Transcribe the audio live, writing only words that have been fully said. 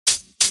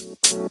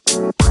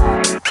Welcome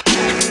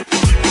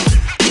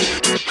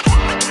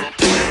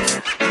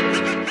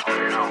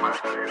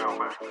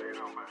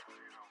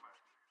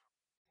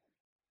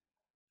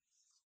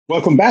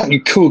back,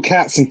 you cool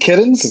cats and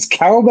kittens. It's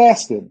Carol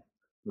Baskin.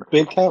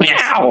 Big Carol.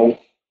 Meow.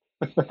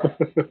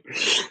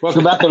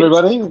 Welcome back,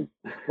 everybody.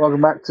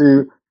 Welcome back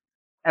to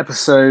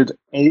episode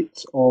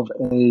 8 of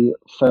a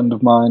friend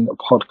of mine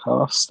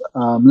podcast.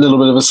 A little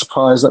bit of a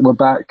surprise that we're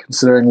back,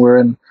 considering we're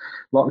in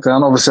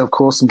lockdown. Obviously, of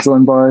course, I'm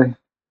joined by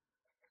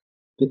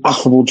the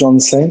affable John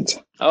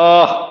Saint.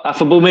 Oh,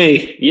 affable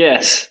me.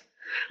 Yes.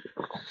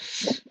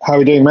 How are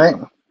you doing, mate?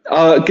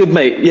 Good,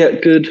 mate. Yeah,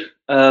 good.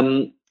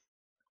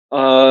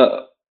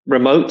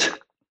 Remote.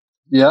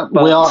 Yeah,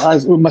 But- we are,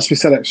 as it must be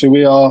said, actually,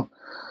 we are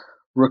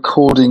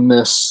recording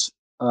this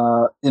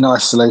in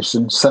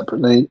isolation,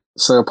 separately.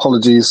 So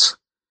apologies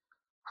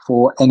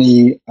for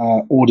any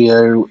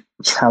audio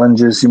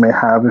challenges you may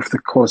have if the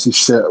quality's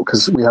shit,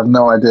 because we have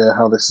no idea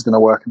how this is going to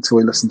work until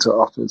we listen to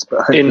it afterwards.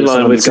 But hopefully In it's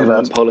line not with too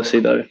government bad. policy,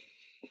 though.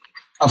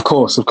 Of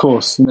course.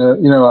 You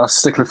know our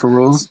stickler for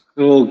rules.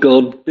 Oh,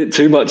 God. Bit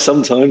too much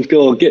sometimes.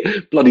 God,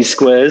 get bloody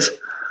squares.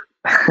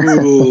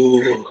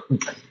 Ooh.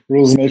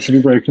 Rules are made to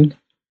be broken.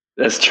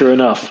 That's true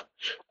enough.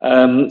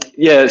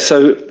 Yeah,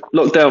 so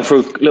locked down for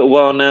a little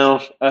while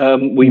now.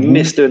 We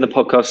missed doing the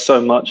podcast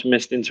so much,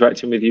 missed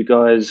interacting with you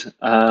guys.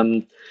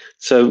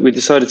 So we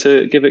decided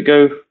to give it a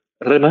go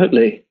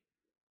remotely.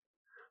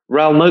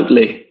 Raoul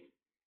Moatly.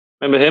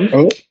 Remember him?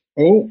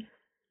 Oh,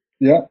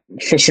 yeah.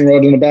 Fishing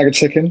rod and a bag of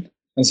chicken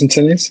and some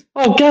tinnies.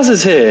 Oh, Gaz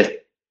is here.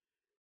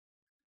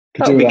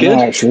 Could That'd do be that now,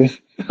 good. actually.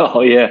 Oh,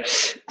 yeah.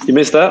 You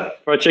missed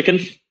that? Fried chicken?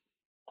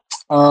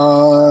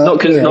 Not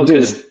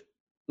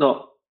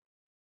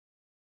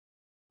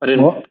I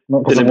didn't What?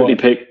 Not 'cause of deliberately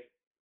what? pick.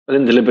 I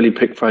didn't deliberately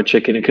pick fried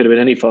chicken. It could have been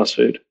any fast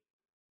food.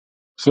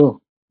 Sure.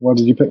 Why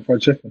did you pick fried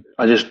chicken?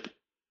 It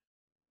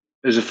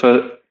was the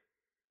first.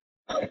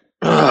 It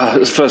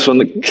was the first one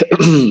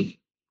that.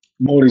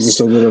 Morty's are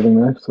still good over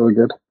there, so we're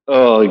good.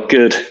 Oh,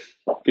 good.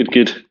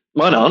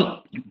 Mine aren't.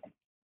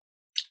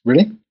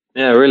 Really?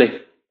 Yeah,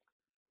 really.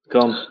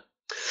 Gone.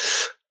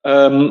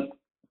 How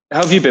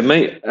have you been,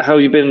 mate? How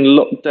have you been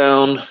locked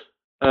down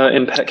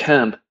in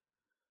Peckham?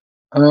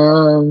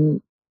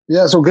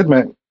 Yeah, it's all good,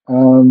 mate.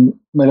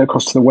 Made it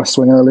across to the West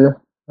Wing earlier.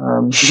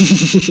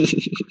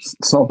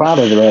 It's not bad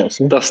over there,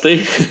 actually.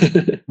 Dusty.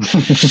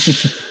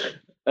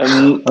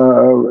 Have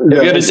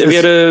Yeah,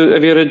 you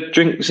had a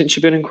drink since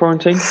you've been in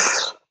quarantine?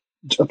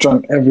 I've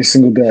drunk every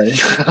single day,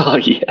 Oh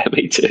yeah,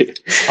 me too.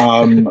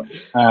 and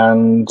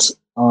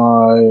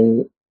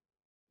I'm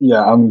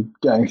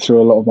getting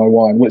through a lot of my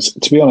wine, which,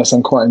 to be honest,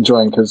 I'm quite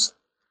enjoying because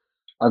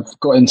I've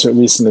got into it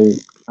recently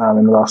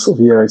in the last sort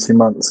of year, 18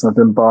 months, and I've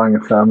been buying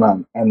a fair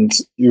amount. And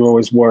you're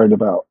always worried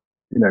about,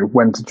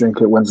 when to drink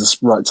it, when's the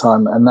right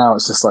time. And now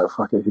it's just like,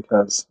 fuck it, who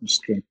cares?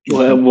 Just drink.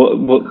 Well,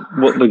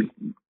 what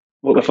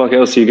the fuck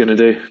else are you gonna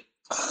do?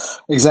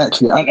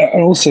 Exactly. And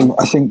also,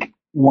 I think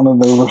one of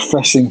the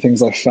refreshing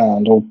things I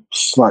found, or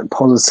slight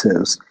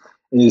positives,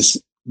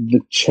 is the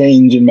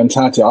change in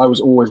mentality. I was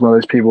always one of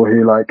those people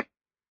who, either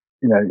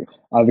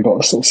got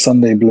the sort of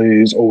Sunday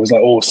blues, or was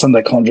like, oh,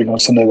 Sunday can't drink on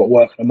Sunday, but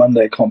work on a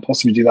Monday, can't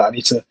possibly do that. I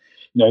need to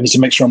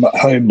make sure I'm at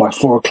home by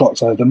 4 o'clock,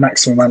 so I have the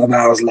maximum amount of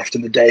hours left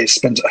in the day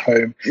spent at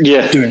home,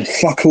 doing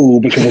fuck all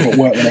because I've got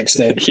work the next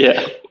day.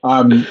 Yeah.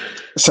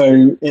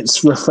 So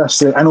it's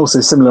refreshing, and also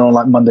similar on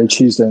like Monday,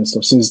 Tuesday and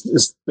stuff. So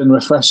it's been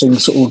refreshing,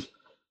 sort of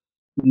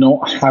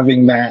not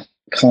having that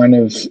kind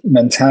of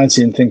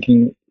mentality and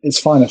thinking it's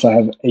fine if I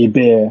have a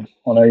beer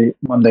on a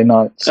Monday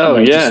night.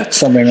 Just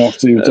something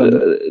after you've done.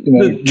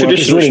 The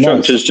traditional really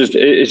structure's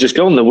just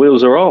gone. The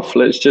wheels are off.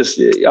 Let's just.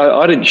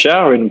 I didn't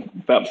shower in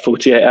about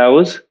 48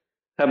 hours.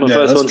 Had my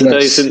first one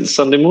today since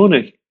Sunday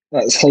morning.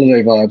 That's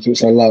holiday vibes,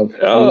 which I love.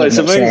 Oh, it's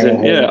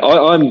amazing. Yeah,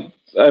 I'm.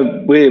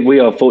 We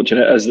are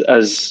fortunate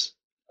as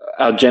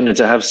our gender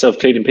to have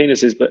self-cleaning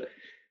penises, but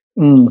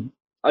even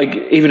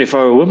if I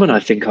were a woman, I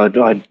think I'd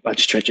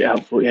stretch it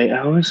out 48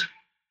 hours.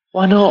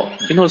 Why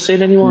not? You're not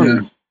seeing anyone.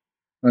 Yeah,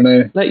 I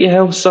know. Let your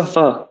health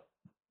suffer.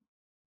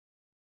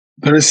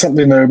 There is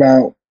something though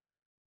about,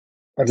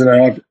 I don't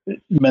know,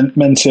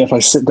 mentally, if I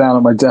sit down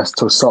at my desk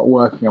to start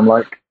working, I'm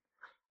like,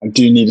 I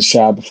do need a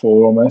shower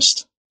before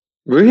almost.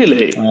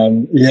 Really?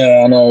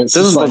 Yeah, I know. It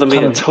doesn't bother me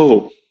at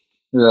all.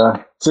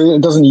 Yeah. So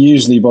it doesn't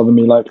usually bother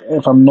me. Like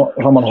if I'm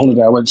on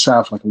holiday, I won't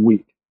shower for like a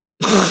week.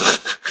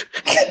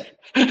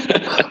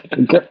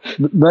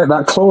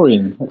 That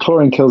chlorine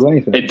kills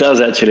anything. It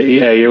does actually.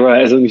 Yeah, you're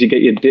right. As long as you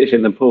get your dip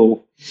in the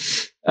pool.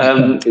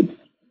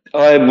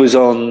 I was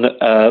on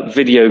a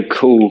video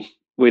call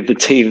with the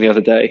team the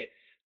other day,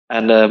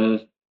 and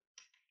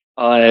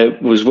I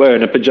was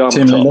wearing a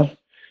pajama top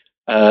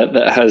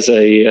that has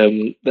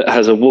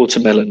a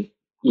watermelon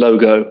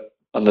logo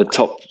on the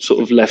top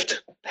sort of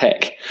left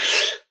pec,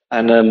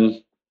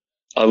 and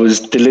I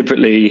was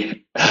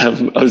deliberately had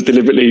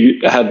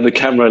the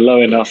camera low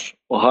enough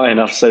or high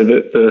enough so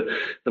that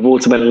the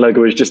watermelon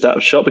logo is just out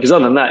of shot, because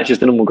other than that it's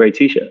just a normal grey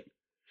t-shirt,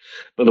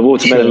 but the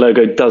watermelon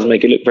logo does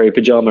make it look very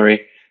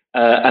pajama-y.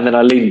 And then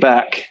I leaned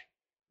back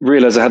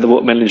realised I had the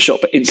watermelon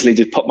shot, but instantly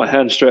just popped my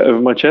hand straight over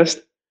my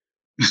chest.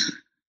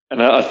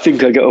 And I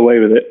think I got away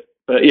with it.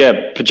 But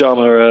yeah,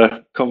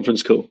 pajama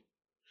conference call.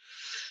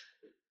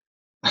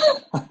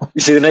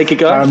 You see the naked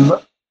guy?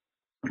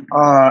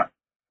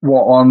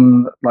 What,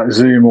 on like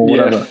Zoom or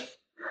whatever?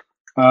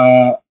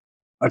 Yeah.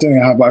 I don't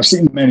think I have, but I've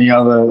seen many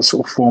other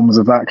sort of forms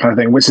of that kind of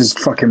thing, which is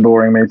fucking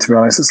boring me, to be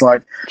honest. It's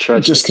like,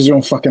 just because you're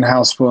on fucking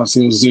House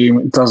Party or Zoom,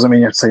 it doesn't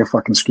mean you have to take a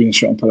fucking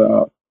screenshot and put it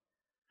up.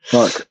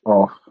 Fuck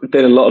off. There's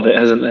been a lot of it,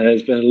 hasn't there?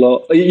 There's been a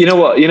lot. You know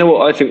what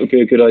I think would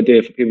be a good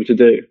idea for people to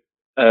do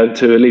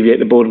to alleviate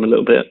the boredom a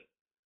little bit?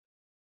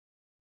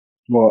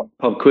 What?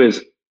 Pub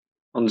quiz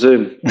on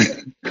Zoom.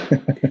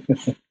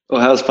 Or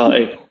House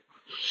Party.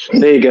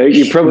 There you go.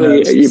 You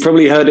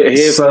probably heard it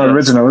here. So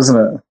original, isn't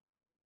it?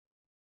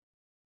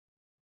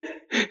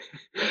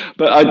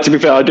 But to be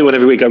fair, I do one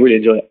every week. I really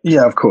enjoy it.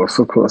 Yeah, of course.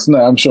 No,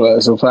 I'm sure that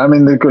is all fun. I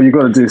mean, you've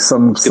got to do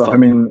some stuff. I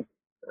mean,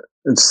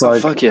 it's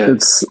like,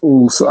 it's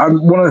also,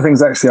 one of the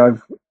things actually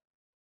I've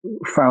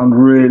found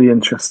really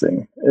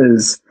interesting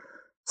is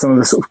some of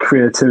the sort of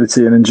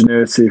creativity and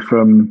ingenuity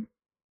from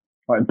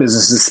like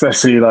businesses,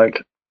 especially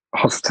like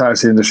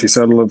hospitality industry.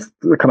 So a lot of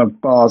the kind of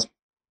bars,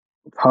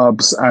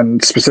 pubs,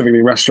 and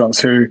specifically restaurants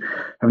who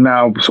have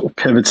now sort of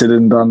pivoted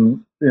and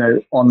done,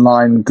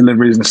 online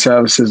deliveries and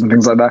services and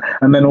things like that.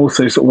 And then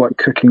also sort of like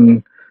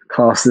cooking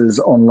classes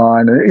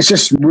online. And it's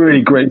just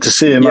really great to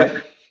see. And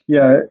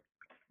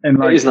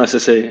it is nice to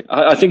see.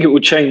 I think it will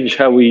change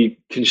how we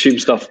consume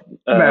stuff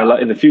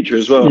like in the future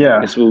as well.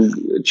 Yeah. This will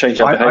change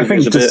our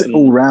behaviours I think just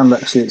all round,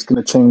 actually, it's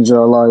going to change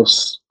our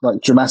lives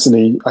like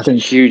dramatically. I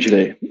think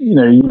hugely.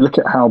 You look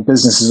at how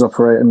businesses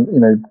operate,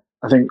 and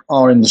I think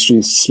our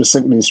industry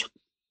specifically has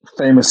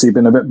famously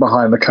been a bit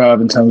behind the curve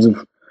in terms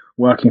of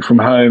working from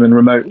home and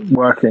remote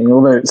working,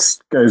 although it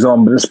goes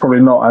on, but it's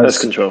probably not as...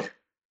 Pest control.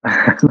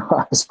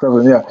 Not as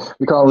prevalent, yeah.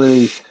 We can't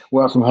really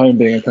work from home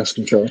being in pest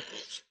control.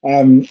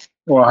 You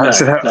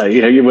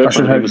work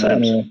from home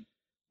anyway.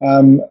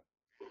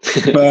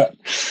 But,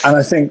 and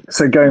I think,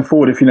 so going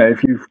forward, if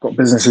you've got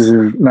businesses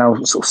who now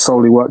sort of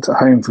solely worked at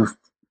home for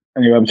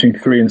anywhere between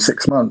 3 and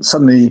 6 months,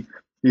 suddenly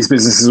these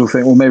businesses will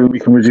think, well, maybe we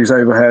can reduce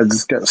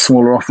overheads, get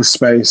smaller office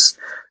space,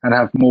 and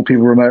have more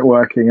people remote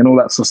working and all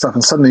that sort of stuff.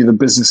 And suddenly the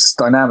business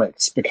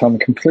dynamics become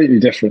completely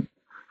different.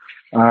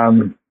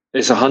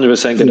 It's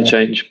 100% going to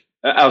change.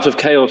 Out of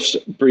chaos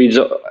breeds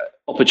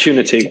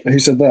opportunity. Who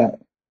said that?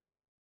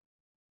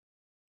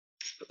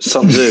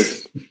 Sun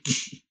Tzu.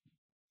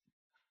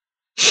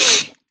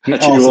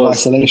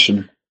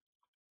 Isolation.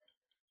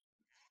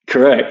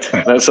 Correct.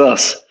 That's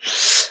us.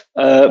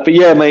 But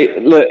yeah, mate,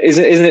 look,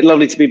 isn't it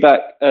lovely to be back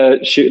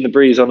shooting the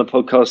breeze on a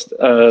podcast,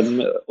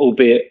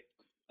 albeit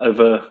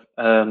over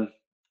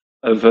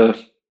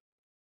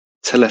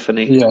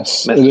telephony?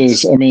 Yes, methods. It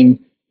is. I mean,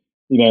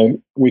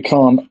 we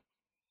can't,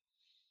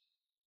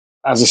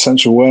 as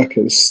essential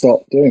workers,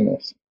 stop doing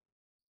this.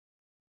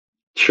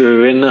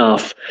 True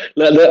enough.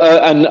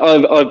 And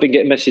I've been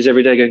getting messages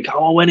every day going,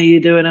 "Come on, when are you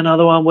doing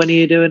another one? When are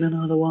you doing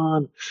another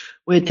one?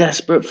 We're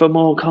desperate for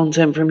more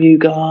content from you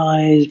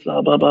guys."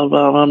 Blah blah blah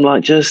blah. I'm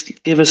like,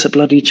 just give us a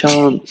bloody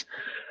chance.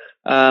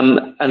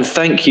 And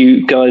thank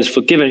you guys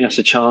for giving us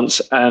a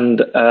chance.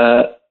 And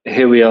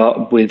here we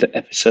are with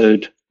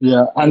episode.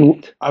 Yeah,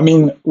 and I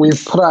mean,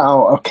 we've put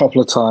out a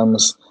couple of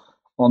times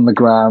on the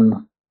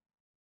gram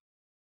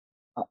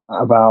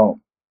about,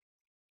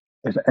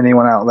 if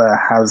anyone out there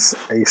has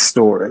a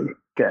story,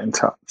 get in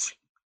touch.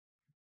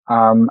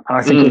 And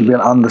I think it would be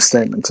an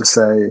understatement to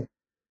say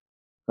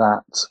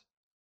that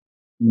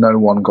no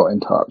one got in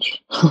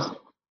touch.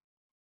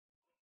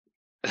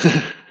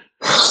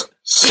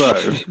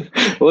 So,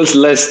 what's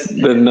less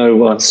than no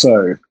one?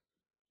 So,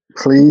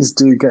 please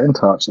do get in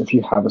touch if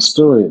you have a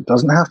story. It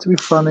doesn't have to be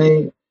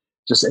funny,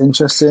 just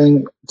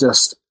interesting,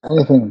 just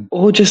anything.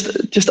 Or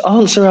just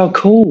answer our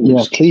calls.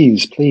 Yeah,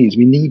 please,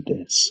 we need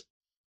this.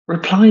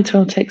 Reply to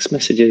our text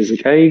messages,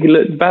 okay?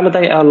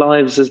 Validate our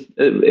lives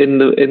in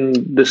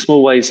the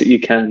small ways that you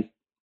can.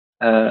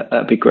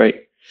 That'd be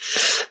great.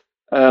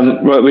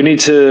 Right, we need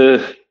to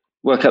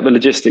work out the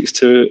logistics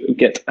to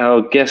get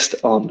our guest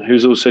on,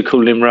 who's also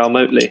calling him Raoul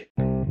Moatly.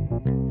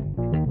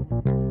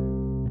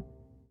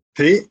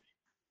 Pete,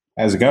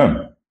 how's it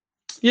going?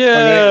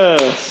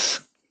 Yes.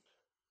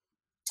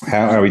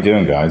 How are we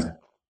doing, guys?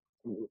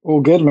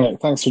 All good, mate.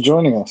 Thanks for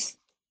joining us.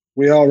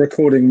 We are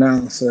recording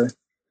now, so...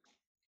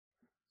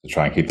 To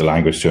try and keep the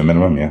language to a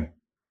minimum, yeah.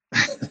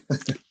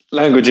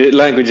 Language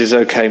is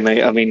okay,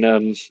 mate. I mean,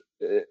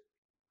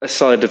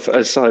 aside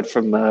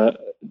from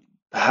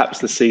perhaps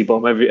the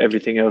C-bomb,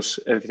 everything else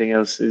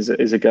is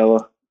a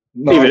goer.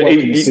 No,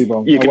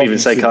 you can even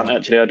say can't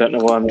actually. I don't know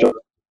why I'm dropping.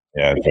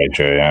 Yeah, it's very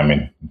true. Yeah, I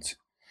mean,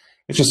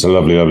 it's just a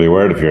lovely, lovely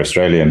word if you're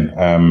Australian.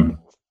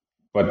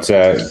 But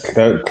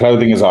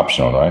clothing is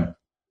optional, right?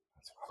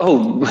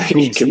 Oh,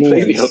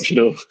 completely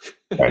optional.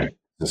 Right.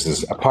 This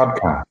is a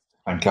podcast.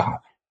 Thank God.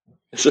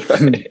 That's right.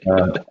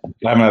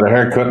 I haven't had a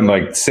haircut in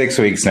like 6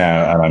 weeks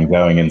now, and I'm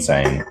going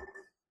insane.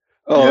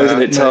 Oh,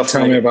 isn't it tough?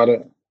 Tell me about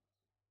it.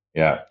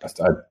 Yeah,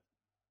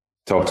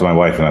 talked to my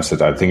wife and I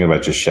said, I'm thinking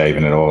about just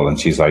shaving it all. And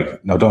she's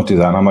like, no, don't do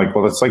that. And I'm like,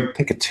 well, it's like,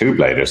 take a two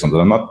blade or something.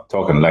 I'm not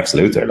talking Lex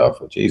Luthor,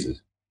 love.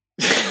 Jesus.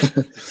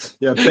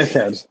 Yeah,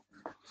 dickhead.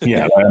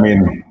 Yeah, I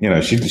mean,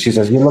 she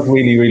says, you look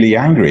really, really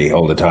angry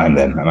all the time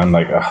then. And I'm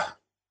like, oh,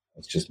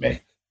 it's just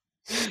me.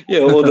 Yeah,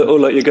 or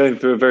like you're going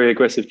through a very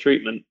aggressive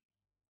treatment.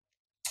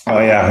 Oh,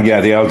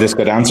 yeah, the old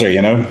disco dancer,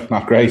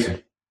 not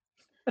great.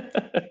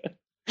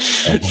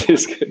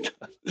 Disco.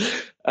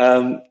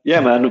 Yeah,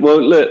 man.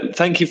 Well, look,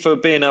 thank you for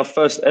being our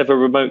first ever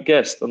remote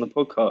guest on the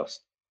podcast.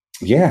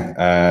 Yeah,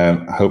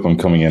 I hope I'm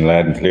coming in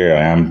loud and clear.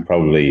 I am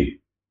probably,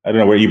 I don't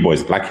know, where are you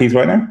boys, Blackheath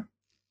right now?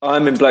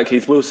 I'm in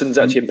Blackheath. Wilson's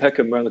actually in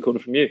Peckham, around the corner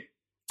from you.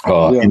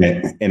 Oh, yeah. in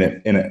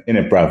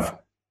it, bruv.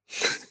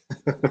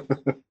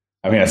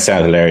 I mean, it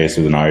sounds hilarious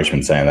with an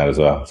Irishman saying that as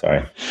well.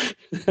 Sorry.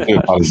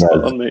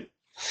 On me.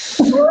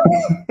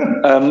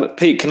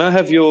 Pete, can I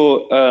have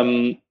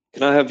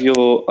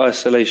your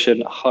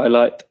isolation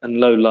highlight and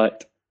low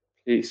light,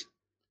 please?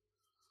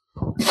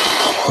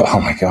 Oh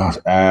my God.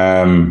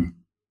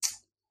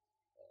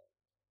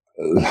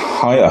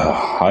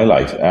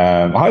 Highlight.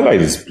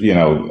 Highlight is,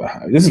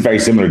 this is very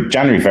similar.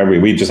 January, February,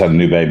 we just had a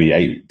new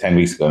baby 10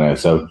 weeks ago now.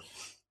 So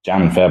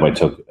Jan and Feb, I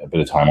took a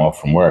bit of time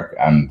off from work.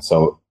 And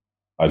so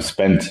I've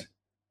spent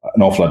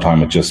an awful lot of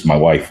time with just my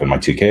wife and my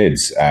two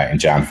kids in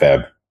Jan,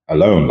 Feb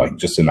alone, like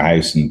just in the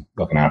house and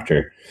looking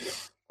after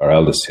our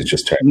eldest who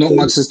just turned. Not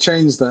much has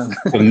changed then.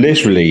 So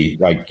literally,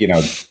 like, it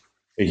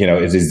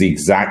is the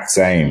exact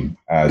same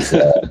as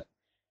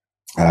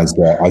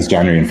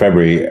January and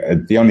February.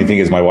 The only thing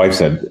is, my wife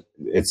said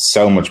it's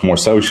so much more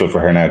social for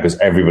her now because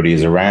everybody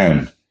is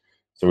around.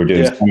 So we're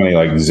doing so many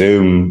like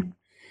Zoom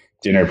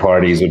dinner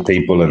parties with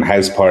people and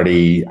house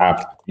party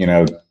app,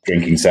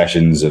 drinking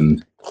sessions.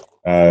 And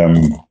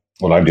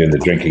well, I'm doing the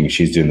drinking,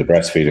 she's doing the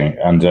breastfeeding.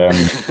 And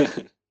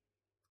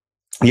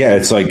yeah,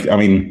 it's like, I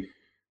mean,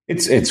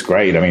 it's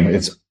great. I mean,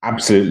 it's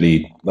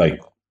absolutely like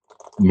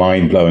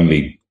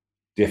mind-blowingly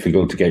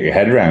difficult to get your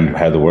head around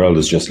how the world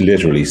has just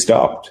literally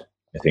stopped,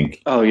 I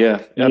think. Oh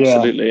yeah,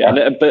 absolutely.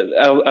 Yeah. But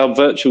our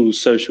virtual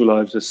social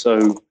lives are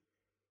so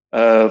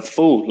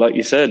full, like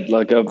you said.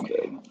 Like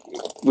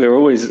we're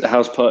always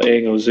house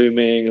partying or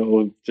Zooming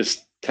or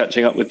just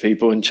catching up with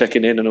people and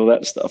checking in and all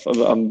that stuff.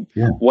 I'm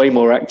way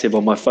more active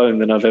on my phone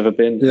than I've ever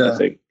been. Yeah.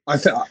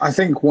 I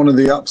think one of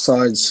the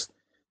upsides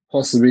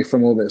possibly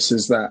from all this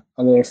is that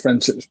a lot of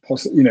friendships,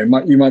 you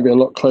might be a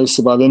lot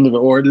closer by the end of it,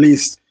 or at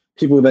least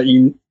people that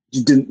you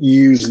didn't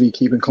usually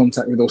keep in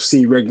contact with or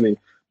see regularly,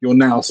 you're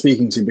now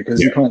speaking to, because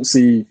you can't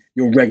see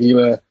your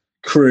regular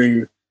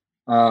crew,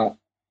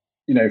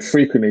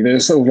 frequently. They're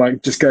sort of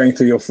like just going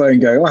through your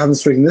phone going, I haven't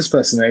spoken to this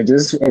person in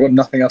ages. I've got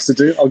nothing else to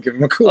do. I'll give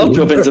them a call. I'll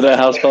drop into their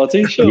house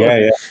party. Sure.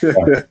 Yeah.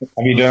 Have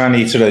you done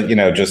any sort of,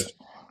 just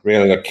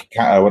really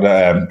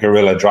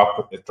guerrilla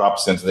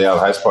drops into the old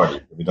house party?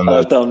 Have you done that?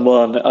 I've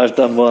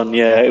done one.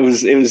 Yeah, it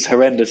was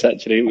horrendous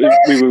actually.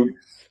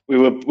 We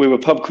were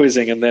pub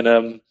quizzing, and then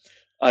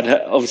I'd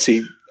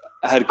obviously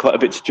had quite a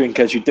bit to drink,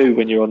 as you do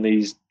when you're on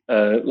these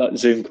like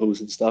Zoom calls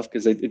and stuff,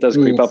 because it does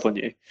creep up on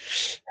you.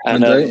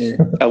 And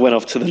I went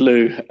off to the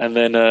loo, and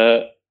then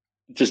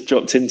just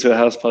dropped into a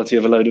house party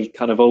of a load of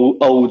kind of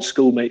old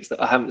schoolmates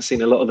that I haven't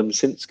seen a lot of them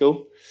since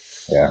school.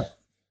 Yeah.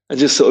 I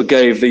just sort of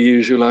gave the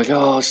usual, like,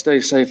 stay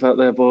safe out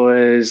there,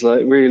 boys.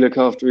 Like, really look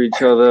after each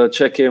other,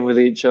 check in with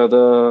each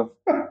other.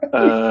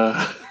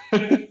 They're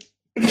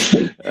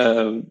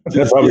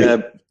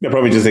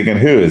probably just thinking,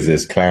 who is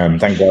this clown?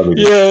 Thank God.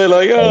 Yeah,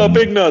 like,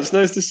 big nuts,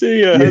 nice to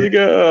see you. How you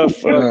go?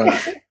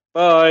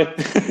 Bye.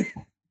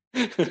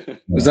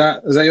 Was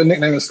that your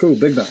nickname at school,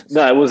 Big Nuts?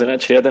 No, it wasn't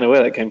actually. I don't know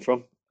where that came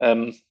from.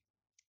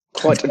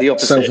 Quite the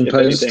opposite.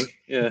 Self-imposed. If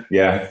anything.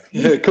 Yeah.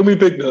 Call me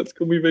Big Nuts.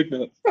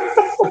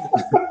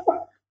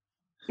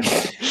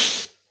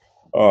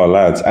 Oh,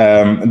 lads.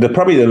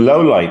 Probably the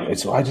low light. I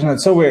don't know.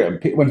 It's so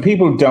weird. When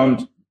people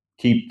don't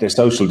keep their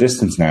social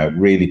distance now, it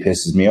really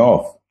pisses me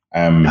off.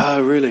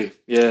 Oh, really?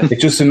 Yeah. It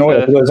just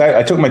annoys me.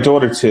 I took my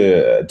daughter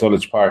to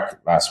Dulwich Park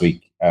last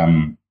week,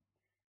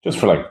 just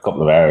for like a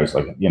couple of hours,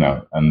 and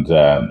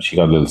she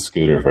got a little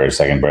scooter for her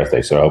second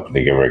birthday, so I hoping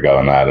to give her a go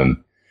on that. And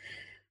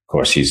of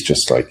course, she's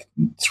just like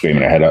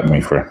screaming her head at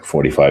me for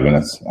 45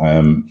 minutes.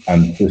 And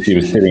she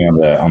was sitting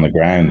on the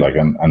ground,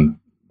 and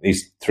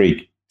these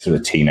three sort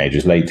of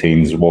teenagers, late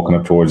teens, walking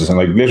up towards us and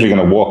like literally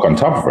going to walk on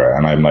top of her.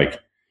 And I'm like,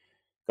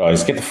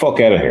 guys, get the fuck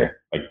out of here.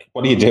 Like,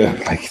 what are you doing?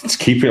 Like, just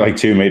keep your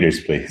 2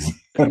 meters, please.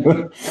 Of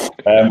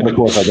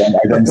course,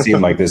 I don't seem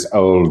like this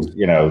old,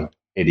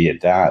 idiot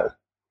dad.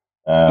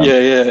 Well,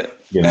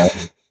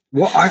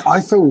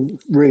 I feel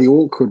really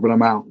awkward when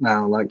I'm out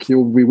now. Like,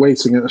 you'll be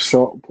waiting at a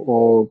shop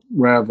or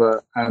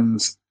wherever,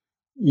 and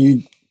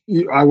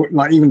I would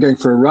like even going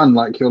for a run.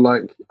 Like, you're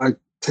like, I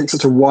take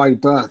such a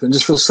wide berth and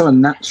just feels so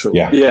unnatural.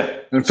 Yeah.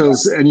 And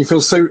you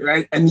feel so,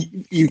 and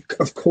you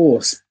of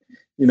course,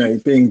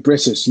 being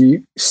British,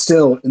 you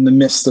still, in the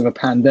midst of a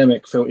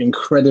pandemic, feel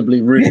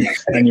incredibly rude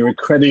and you're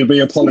incredibly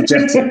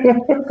apologetic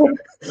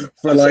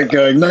for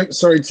going, no,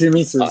 sorry, 2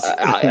 meters.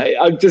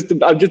 I'm just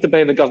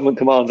obeying the government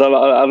commands. I'm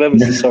ever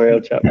so sorry,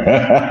 old chap.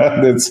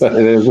 It is,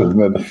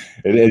 isn't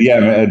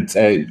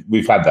it?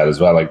 We've had that as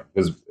well. Like,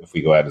 because if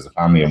we go out as a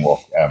family and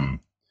walk,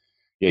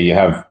 you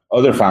have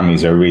other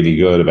families are really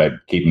good about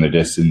keeping their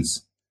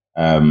distance.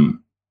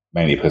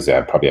 Mainly because they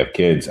probably have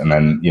kids, and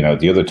then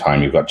the other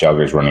time you've got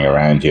joggers running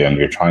around you, and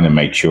you're trying to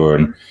make sure.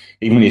 And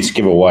even when you just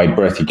give a wide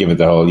berth, you give it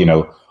the whole,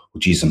 oh,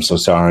 geez, I'm so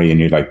sorry,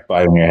 and you're like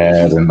biting your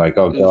head and like,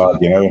 oh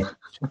God, and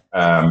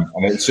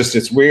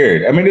it's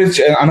weird. I mean,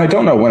 and I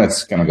don't know when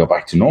it's going to go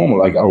back to normal.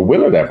 Like, or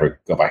will it ever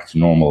go back to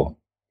normal?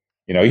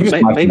 You just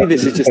maybe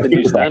this is just the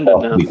new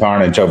standard now.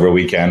 Carnage over a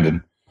weekend,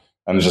 and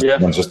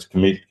everyone's just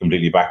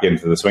completely back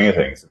into the swing of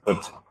things.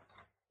 But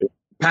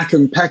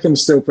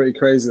Peckham's still pretty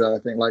crazy, though. I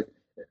think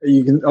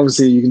you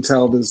can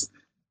tell there's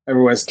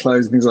everywhere's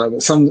closed and things like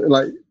that. Some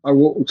I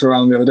walked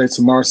around the other day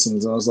to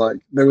Morrison's and I was like,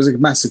 there was a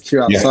massive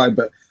queue outside,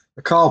 but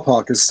the car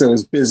park is still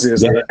as busy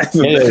as it ever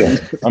been.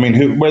 I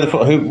mean,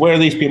 where are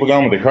these people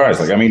going with the cars?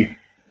 Like, I mean,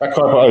 that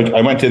car park,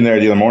 I went in there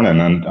the other morning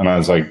and I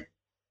was like,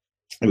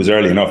 it was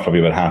early enough,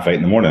 probably about 8:30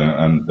 in the morning,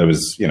 and there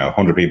was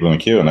 100 people in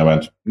the queue, and I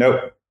went,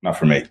 nope, not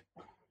for me.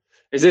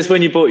 Is this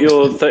when you bought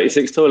your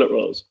 36 toilet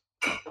rolls?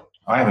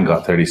 I haven't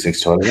got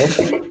 36 toilet rolls.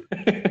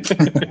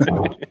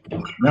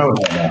 No.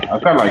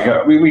 I've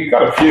got we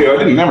got a few. I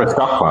didn't never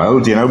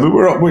stockpiled,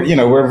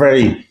 but we're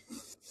very.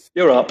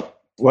 You're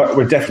up.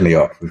 We're definitely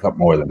up. We've got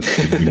more than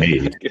we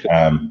need.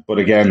 But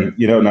again,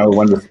 you don't know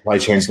when the supply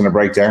chain is going to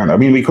break down. I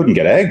mean, we couldn't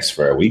get eggs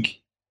for a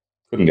week.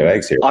 Couldn't get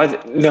eggs here.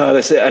 No,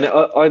 that's it. And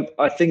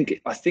I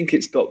think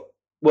it's got,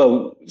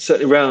 well,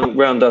 certainly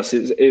around us,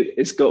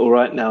 it's got all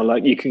right now.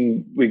 Like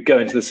we go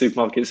into the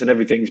supermarkets and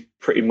everything's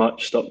pretty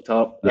much stocked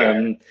up.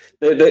 Yeah.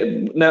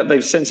 Now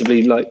they've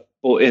sensibly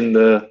bought in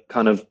the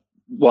kind of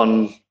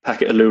one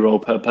packet of loo roll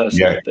per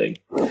person thing,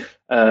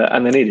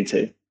 and they needed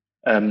to.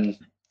 And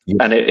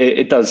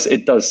it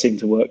does seem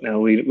to work now.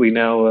 We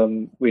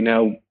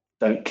now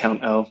don't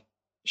count our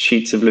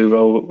sheets of loo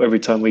roll every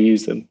time we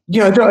use them.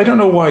 Yeah, I don't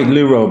know why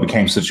loo roll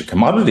became such a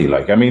commodity.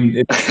 Like, I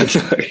mean,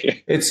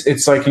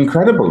 it's like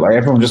incredible. Like,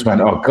 everyone just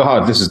went, "Oh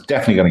God, this is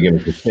definitely going to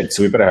give us a hit,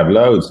 so we better have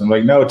loads." I'm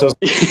like, no, it doesn't.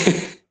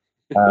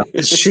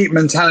 It's sheep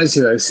mentality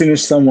though. As soon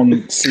as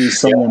someone sees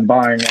someone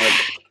buying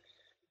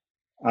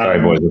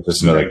sorry, boys, it's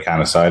just another can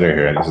of cider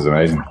here. This is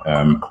amazing.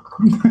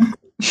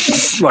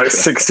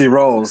 60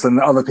 rolls, and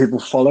other people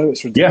follow.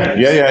 It's ridiculous.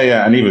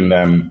 Yeah. And even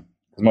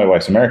my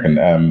wife's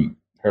American.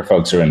 Her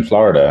folks are in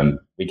Florida, and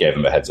we gave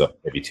them a heads up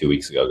maybe 2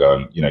 weeks ago,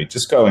 going,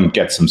 just go and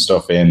get some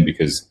stuff in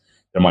because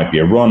there might be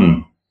a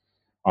run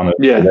on it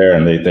there.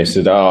 And they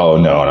said, oh,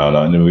 no.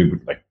 And we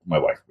my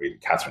wife, really,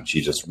 Catherine,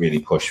 she just really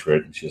pushed for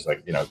it. And she was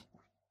like,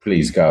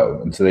 please go.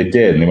 And so they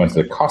did. And they went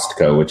to the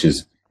Costco, which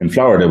is in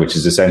Florida, which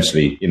is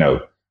essentially,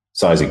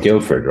 size of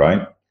Guildford,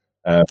 right?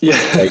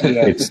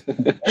 It's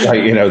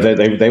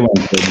they went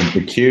to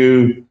the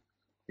queue.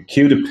 The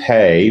queue to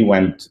pay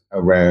went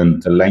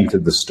around the length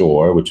of the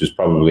store, which was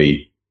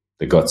probably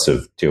the guts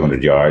of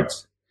 200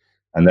 yards,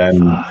 and then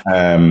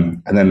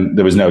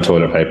there was no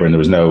toilet paper and there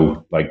was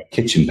no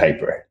kitchen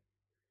paper,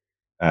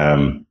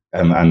 and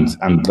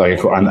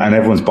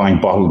everyone's buying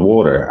bottled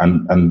water,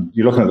 and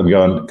you're looking at them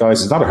going,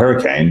 guys, it's not a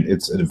hurricane,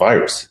 it's a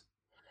virus.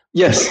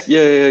 Yes,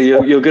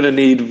 you're going to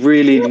need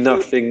really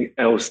nothing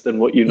else than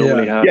what you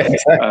normally have. Yeah,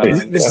 exactly.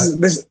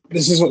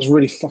 This is what's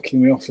really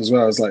fucking me off as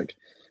well. Is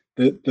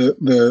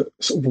the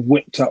sort of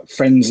whipped up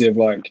frenzy of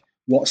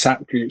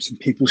WhatsApp groups and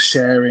people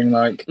sharing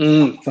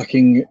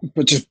fucking,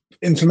 but just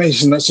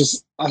information that's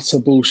just utter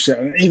bullshit.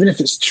 And even if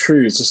it's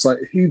true, it's just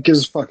who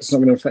gives a fuck? It's not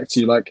going to affect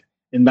you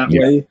in that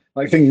way.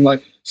 Thinking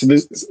so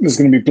there's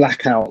going to be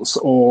blackouts,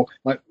 or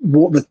what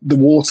the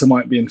water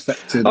might be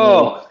infected,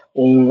 or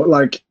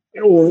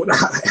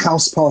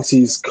house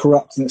parties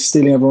corrupt and it's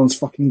stealing everyone's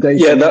fucking data.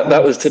 Yeah,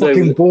 that was today.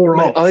 Fucking bore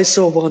off. I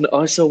saw one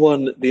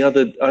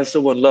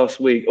last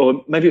week,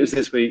 or maybe it was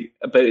this week,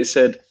 but it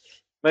said,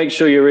 make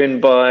sure you're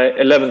in by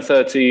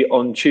 11:30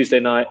 on Tuesday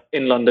night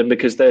in London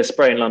because they're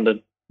spraying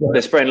London. Yeah.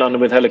 They're spraying London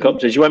with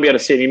helicopters. You won't be able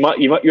to see them.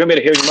 You won't be able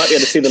to hear them. You might be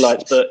able to see the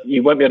lights, but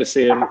you won't be able to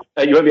see them.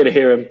 You won't be able to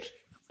hear them.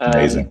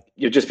 Amazing.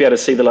 You'll just be able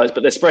to see the lights,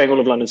 but they're spraying all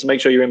of London. So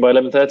make sure you're in by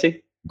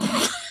 11:30.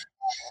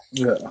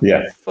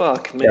 Yeah.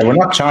 Fuck me. Yeah, we're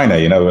not China,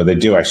 where they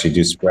do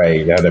actually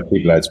spray. They have their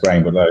people out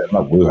spraying, but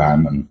not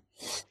Wuhan. And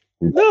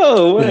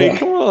no way!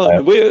 Come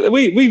on, we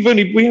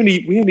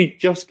only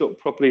just got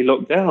properly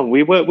locked down.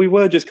 We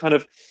were just kind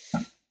of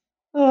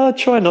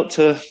try not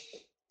to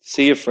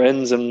see your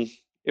friends, and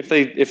if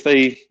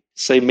they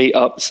say meet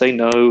up, say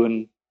no,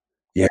 and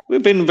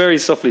we've been very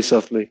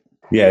softly.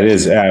 Yeah, it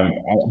is.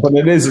 But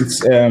it is.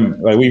 It's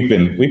we've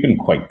been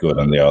quite good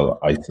on the old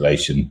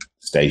isolation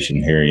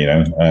station here.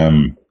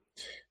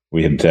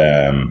 We had.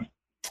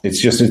 It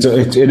is,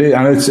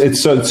 and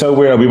it's so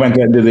weird. We went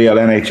into the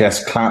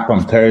NHS clap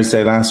on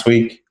Thursday last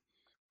week.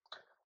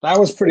 That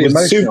was pretty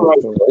emotional.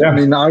 I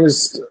mean, I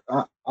was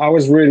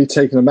really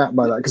taken aback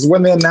by that because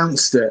when they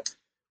announced it,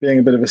 being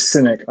a bit of a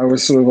cynic, I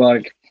was sort of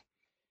like,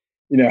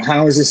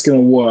 how is this going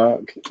to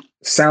work?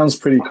 Sounds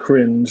pretty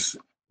cringe.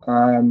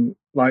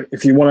 Like,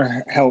 if you want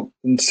to help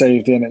and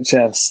save the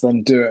NHS,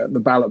 then do it at the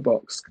ballot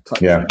box type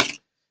thing.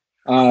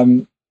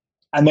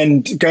 And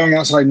then going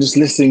outside and just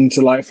listening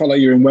to, like, felt like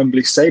you're in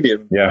Wembley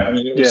Stadium. Yeah. I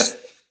mean,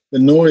 the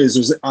noise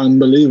was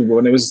unbelievable,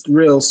 and it was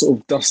real sort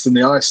of dust in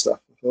the eye stuff.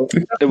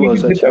 It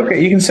was. It's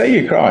okay. You can say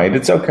you cried.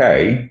 It's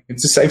okay.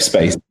 It's a safe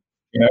space.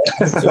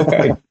 It's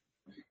okay.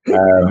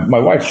 My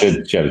wife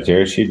did shed a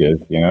tear. She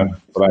did,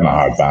 but I'm a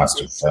hard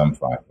bastard, so I'm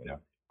fine,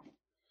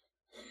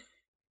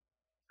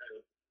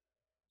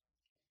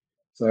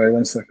 Sorry,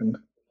 1 second.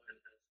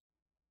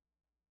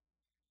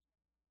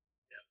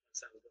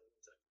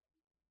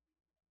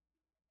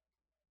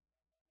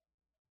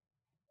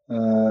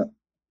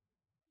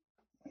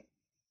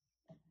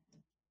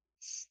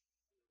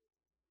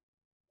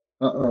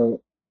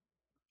 Uh-oh.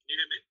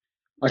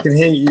 I can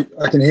hear you.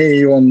 I can hear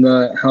you on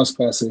the house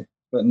party,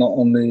 but not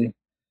on the.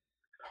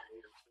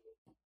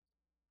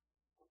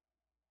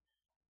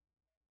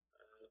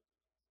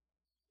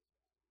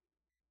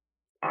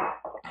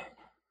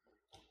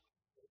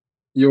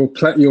 Your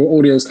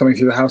audio is coming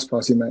through the house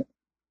party, mate.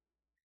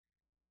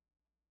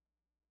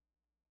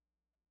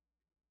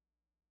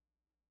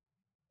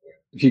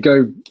 If you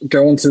go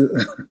on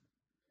to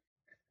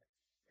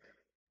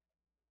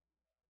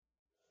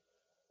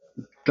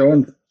go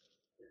on.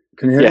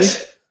 Can you hear me?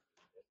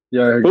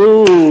 Yeah.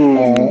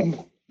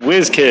 Ooh,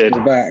 whiz kid.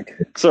 We're back.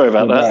 Sorry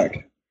about that.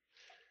 Back.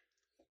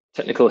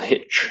 Technical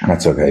hitch.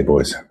 That's okay,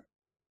 boys.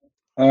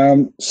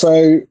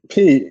 So,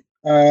 Pete,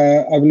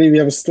 I believe you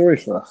have a story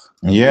for us.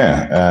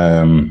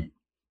 Yeah.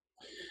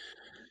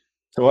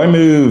 So I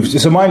moved.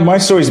 So my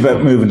story is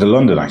about moving to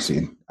London.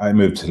 Actually, I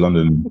moved to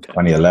London in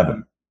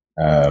 2011,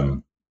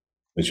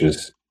 which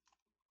was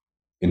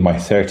in my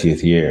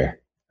 30th year.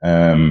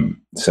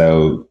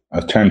 So I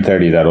turned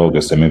 30 that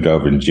August. I moved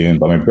over in June,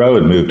 but my bro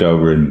had moved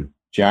over in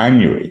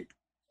January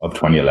of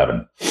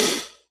 2011.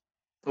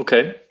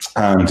 Okay.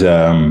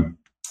 And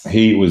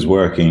he was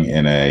working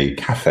in a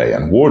cafe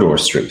on Wardour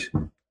Street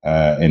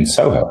in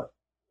Soho,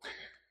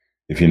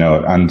 if you know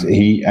it. And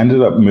he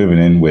ended up moving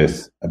in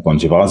with a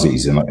bunch of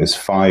Aussies in like this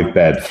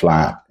 5-bed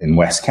flat in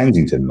West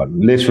Kensington, like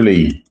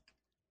literally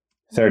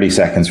 30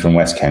 seconds from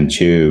West Kent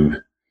Tube,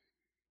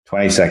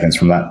 20 seconds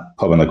from that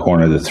pub on the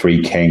corner of the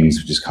Three Kings,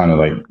 which is kind of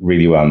like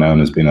really well known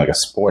as being like a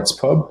sports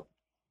pub.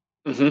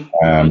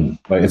 Mm-hmm.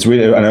 Like it's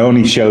really, and it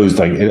only shows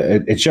like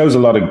it shows a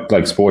lot of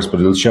like sports, but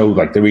it'll show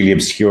like the really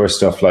obscure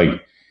stuff,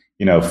 like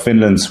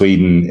Finland,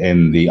 Sweden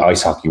in the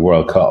ice hockey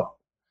World Cup.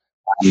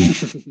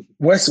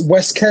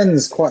 West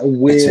Ken's quite a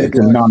weird, it's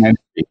a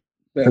non-entity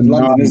bit of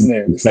London, isn't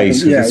it? It's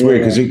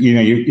weird because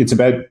it's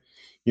about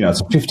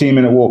it's a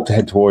 15-minute walk to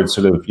head towards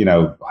sort of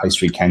High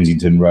Street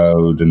Kensington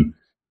Road, and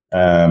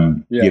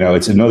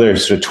it's another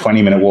sort of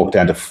 20-minute walk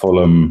down to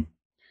Fulham,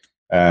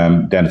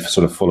 down to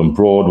sort of Fulham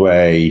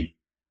Broadway,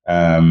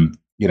 and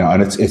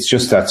it's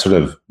just that sort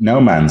of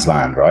no man's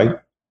land, right?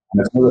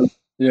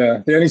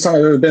 Yeah, the only time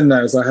I've ever been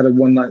there is I had a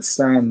one-night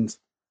stand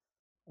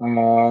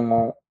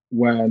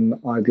when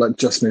I'd like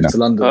just moved to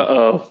London.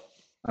 Uh-oh.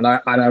 And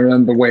I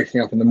remember waking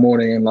up in the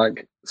morning and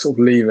like sort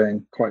of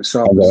leaving quite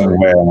sharply,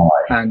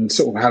 and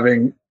sort of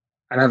having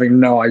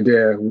no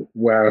idea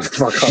where the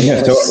fuck I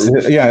was. So,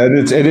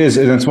 it is,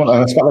 and it's got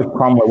like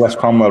West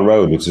Cromwell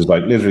Road, which is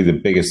like literally the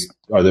biggest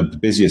or the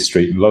busiest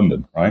street in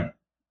London, right?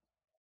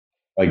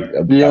 Like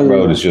that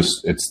road is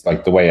just, it's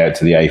like the way out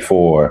to the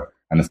A4,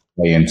 and it's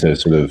the way into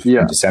sort of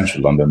into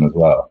central London as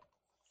well.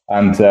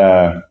 And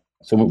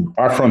so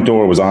our front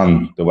door was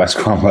on the West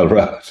Cromwell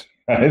Road,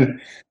 right?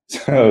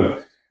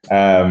 So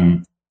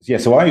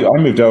so I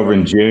moved over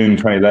in June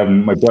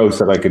 2011. My bro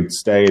said I could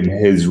stay in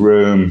his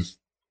room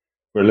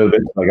for a little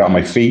bit until I got on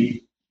my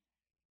feet.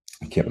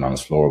 I kept it on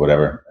his floor or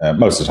whatever.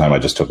 Most of the time I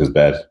just took his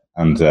bed,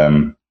 and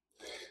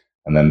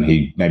then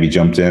he maybe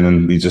jumped in,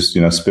 and we just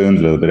spooned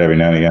a little bit every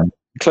now and again.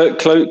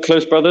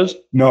 Close brothers?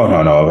 No,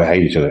 we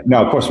hate each other.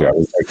 No, of course we are.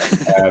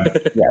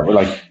 We're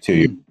like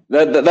two.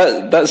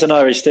 That's an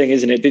Irish thing,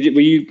 isn't it?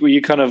 Were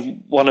you kind of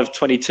one of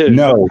 22?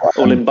 No,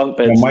 all in bunk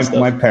beds.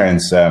 My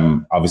parents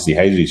obviously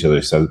hated each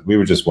other, so we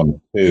were just one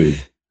of two.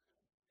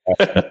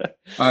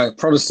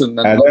 Protestant.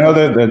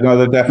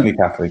 They're definitely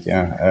Catholic.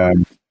 Yeah.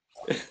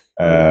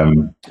 How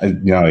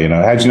do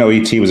you know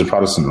E.T. was a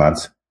Protestant,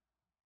 lads?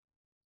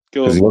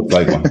 Because he looked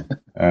like one.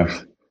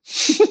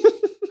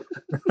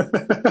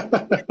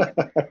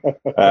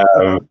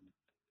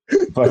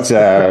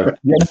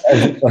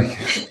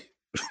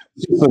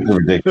 It's just looking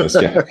ridiculous,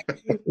 yeah.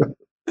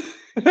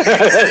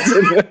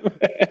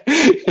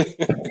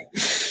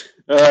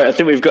 All right, I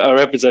think we've got our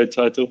episode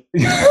title.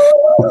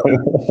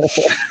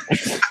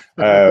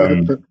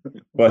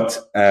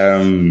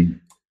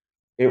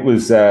 It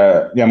was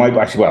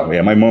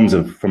my mum's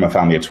from a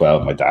family of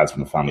 12, my dad's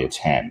from a family of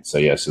 10. So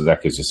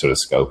that gives you sort of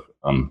scope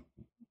on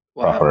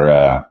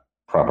proper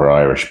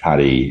Irish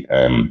Paddy,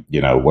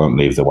 won't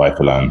leave the wife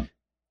alone.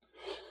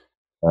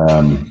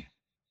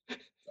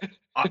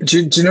 Do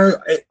you know,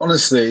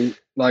 honestly,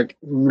 like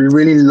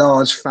really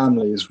large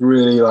families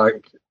really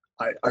like,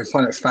 I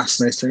find it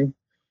fascinating.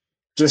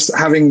 Just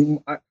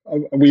having,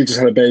 we've just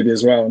had a baby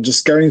as well, and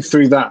just going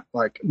through that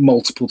like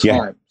multiple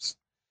times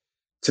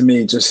to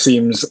me just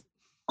seems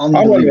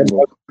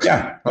unbelievable.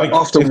 Like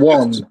after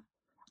one,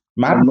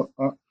 mad.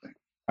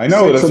 I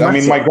know. I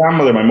mean, my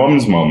grandmother, my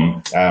mum's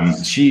mum,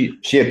 she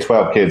had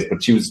 12 kids,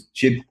 but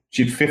she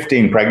had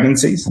 15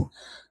 pregnancies,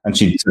 and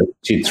she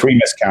had 3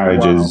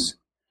 miscarriages.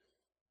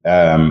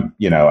 Wow.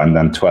 And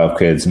then 12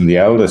 kids, and the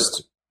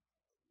eldest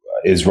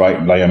is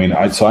right. Like, I mean,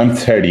 so I'm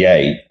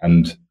 38,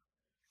 and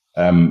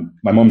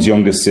my mum's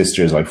youngest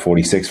sister is like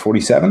 46,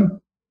 47.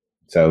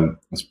 So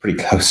it's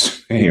pretty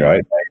close to me,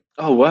 right?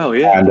 Oh wow,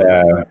 yeah.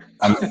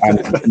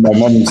 And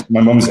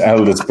my mum's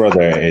eldest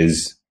brother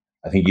is,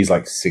 I think he's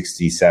like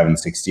 67,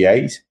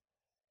 68.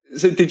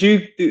 So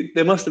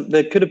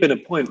there could have been a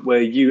point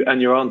where you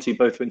and your auntie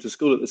both went to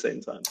school at the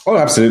same time. Oh,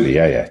 absolutely.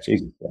 Yeah.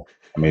 Jesus. Yeah.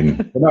 I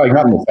mean, not in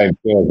the same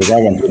school, because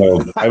I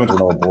went to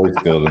an old boys'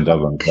 school in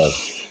Dublin. So,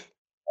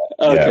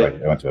 I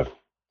went to a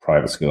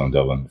private school in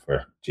Dublin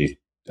for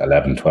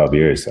 11, 12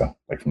 years. So,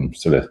 like from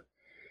sort of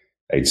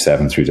age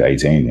 7 through to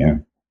 18. Yeah.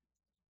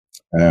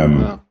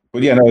 Wow.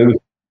 But yeah, no.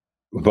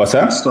 What's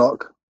that?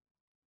 Stock.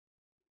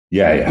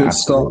 Yeah. Good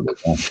stock.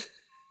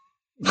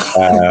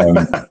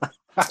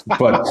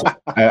 But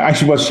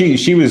actually, well,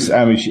 she was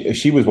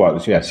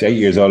what? Yes, 8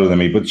 years older than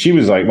me. But she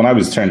was like, when I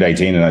was turned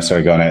 18 and I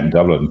started going out in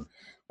Dublin,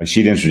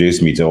 she'd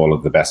introduced me to all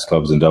of the best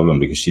clubs in Dublin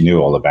because she knew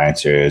all the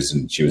bouncers,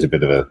 and she was a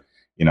bit of a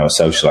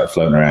socialite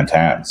floating around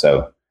town.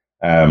 So,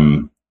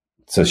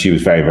 so she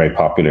was very, very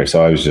popular.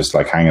 So I was just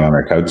like hanging on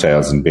her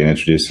coattails and being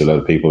introduced to a lot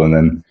of people, and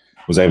then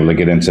was able to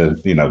get into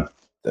the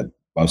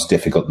most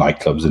difficult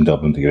nightclubs in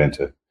Dublin to get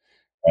into.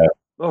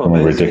 From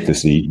a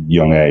ridiculously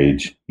young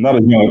age. Not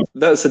as young.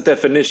 That's the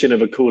definition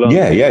of a cool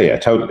auntie. Yeah,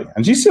 totally.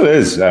 And she still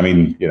is. I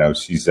mean,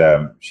 she's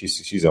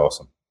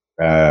awesome.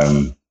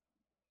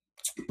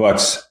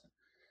 But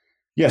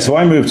yeah, so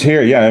I moved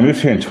here. Yeah, I moved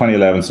here in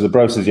 2011. So the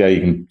bro says, yeah,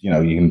 you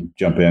can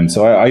jump in.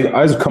 So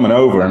I was coming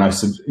over, and I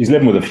said, he's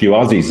living with a few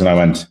Aussies, and I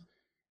went,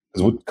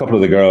 because a couple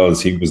of the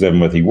girls he was living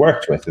with, he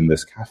worked with in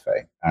this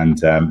cafe, and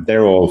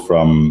they're all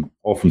from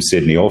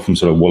Sydney, all from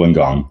sort of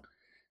Wollongong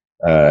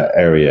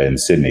area in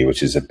Sydney,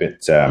 which is a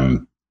bit, I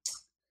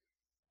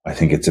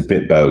think it's a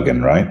bit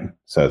bogan, right?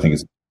 So I think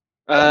it's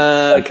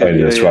way to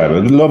describe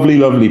it.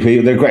 Lovely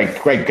people. They're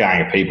great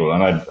gang of people,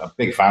 and I'm a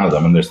big fan of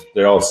them, and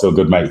they're all still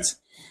good mates.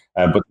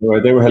 But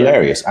they were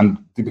hilarious, and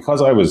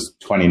because I was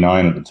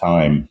 29 at the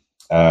time,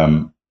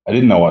 I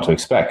didn't know what to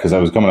expect, because I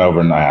was coming over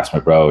and I asked my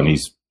bro, and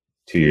he's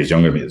 2 years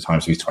younger than me at the time,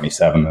 so he's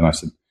 27, and I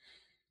said,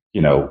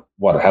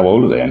 how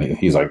old are they? And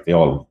he's like, they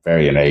all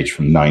vary in age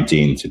from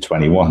 19 to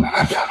 21. I'm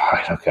like, all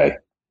right, okay.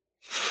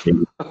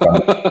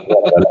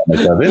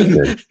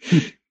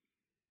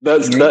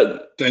 That's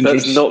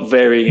not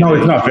varying. No,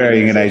 it's not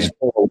varying in age at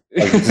all.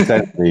 Like, it's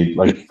essentially,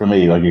 like, for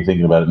me, like, you're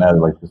thinking about it now,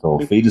 like just all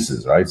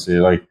fetuses, right? So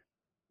you're like,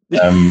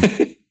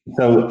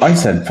 so I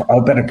said, I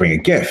better bring a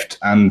gift.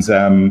 And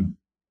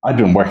I'd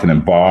been working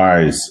in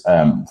bars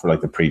for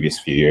like the previous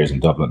few years in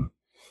Dublin.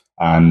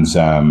 And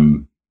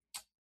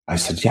I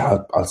said, yeah,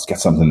 I'll get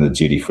something to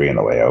duty free on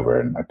the way over.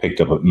 And I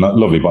picked up a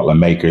lovely bottle of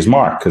Maker's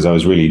Mark, because I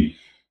was really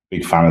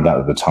big fan of that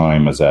at the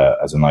time as a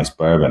nice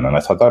bourbon. And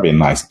I thought that'd be a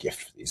nice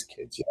gift for these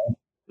kids,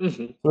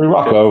 Mm-hmm. So we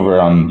rock over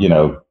on,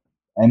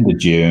 end of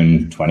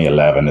June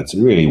 2011. It's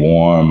really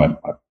warm.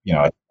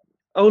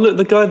 Oh, look,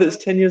 the guy that's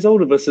 10 years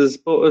older of us has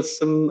bought us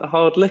some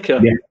hard liquor.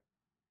 Yeah.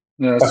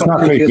 No, that's not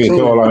creepy at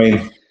all. I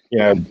mean,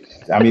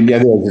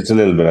 it's a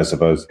little bit, I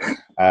suppose.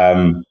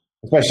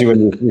 Especially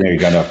when you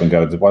go up and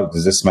go, what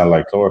does this smell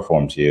like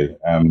chloroform to you?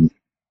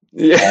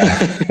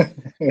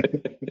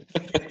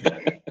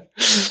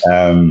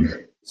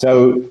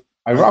 So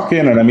I rock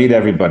in and I meet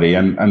everybody,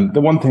 and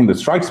the one thing that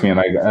strikes me, and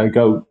I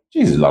go,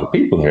 geez, there's a lot of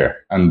people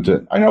here,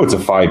 and I know it's a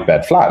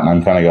 5-bed flat, and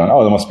I'm kind of going,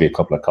 oh, there must be a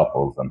couple of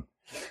couples, and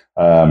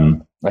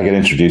I get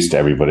introduced to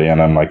everybody, and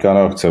I'm like, oh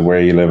no, so where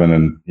are you living?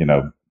 And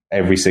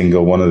every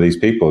single one of these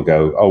people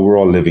go, oh, we're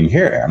all living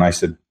here, and I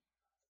said,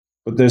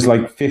 but there's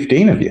like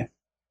 15 of you.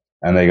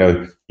 And they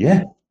go,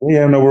 yeah,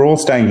 no, we're all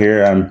staying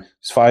here.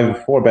 It's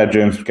 4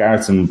 bedrooms.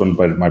 Garrett's in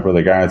my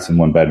brother Garrett's in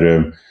 1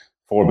 bedroom,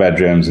 4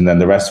 bedrooms, and then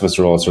the rest of us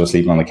are all sort of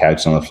sleeping on the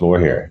couch and on the floor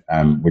here.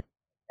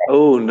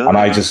 Oh no!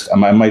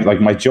 And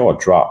my jaw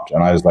dropped,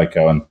 and I was like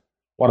going,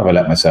 what have I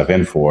let myself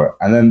in for?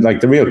 And then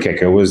like the real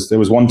kicker was there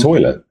was 1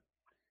 toilet.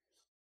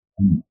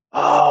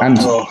 And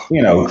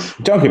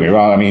don't get me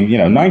wrong. I mean,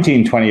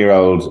 19,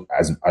 20-year-old,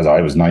 as I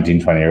was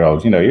 19,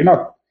 20-year-old, you're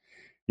not,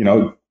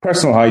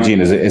 personal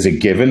hygiene is a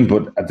given,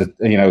 but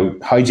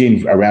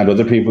hygiene around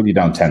other people, you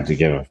don't tend to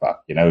give a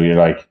fuck. You're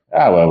like,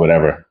 well,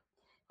 whatever.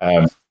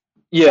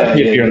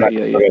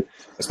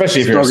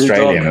 Especially if you're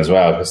Australian as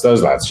well, because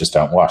those lads just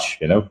don't wash.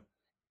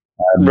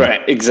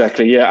 Right,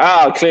 exactly.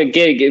 Yeah. Oh, clear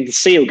gig. The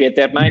seal get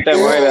that, mate.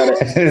 Don't worry about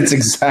it. It's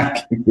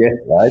exactly it,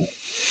 right?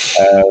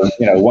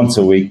 Once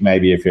a week,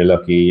 maybe if you're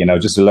lucky.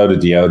 Just a load of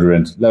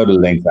deodorant, load of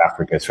Lynx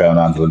Africa thrown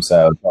onto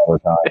themselves all the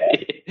time.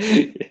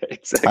 Yeah,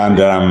 exactly.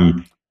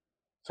 And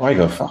so I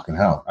go, fucking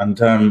hell. And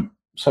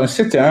so I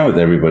sit down with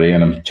everybody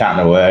and I'm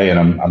chatting away and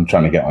I'm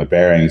trying to get my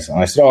bearings. And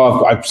I said,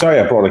 I'm sorry,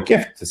 I brought a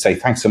gift to say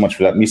thanks so much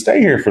for letting me stay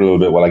here for a little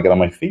bit while I get on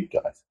my feet,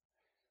 guys.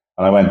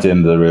 And I went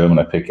into the room and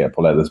I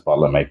pull out this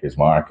bottle of Maker's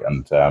Mark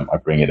and I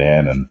bring it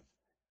in and,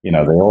 they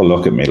all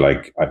look at me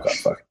like I've got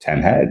fucking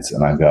 10 heads.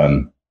 And I'm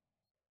going,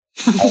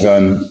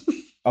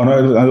 oh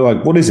no, I'm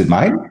like, what is it,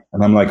 mate?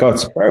 And I'm like, oh,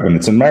 it's bourbon.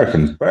 It's an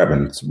American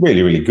bourbon. It's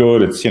really, really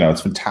good. It's,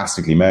 it's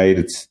fantastically made.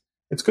 It's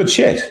good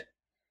shit.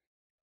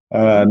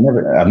 I've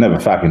never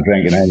fucking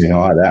drinking anything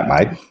like that,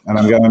 mate. And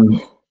I'm going,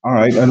 all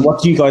right. And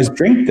what do you guys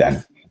drink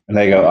then? And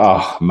they go,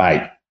 oh,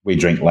 mate, we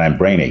drink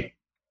Lambrini.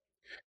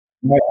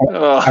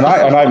 And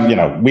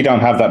I, we don't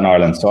have that in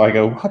Ireland. So I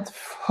go, what the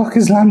fuck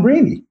is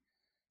Lambrini?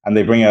 And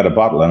they bring out a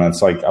bottle, and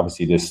it's like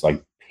obviously this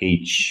like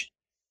peach,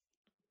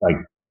 like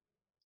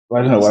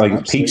I don't know,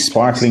 like peach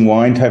sparkling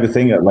wine type of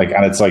thing. Like,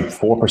 and it's like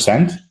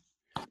 4%.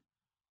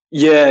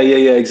 Yeah,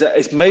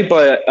 exactly. It's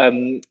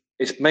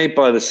made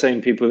by the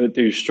same people that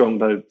do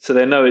Strongbow, so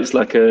they know it's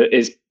like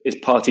it's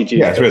party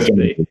juice,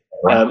 basically.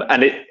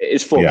 And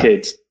it's for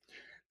kids.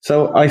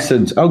 So I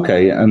said,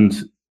 okay, and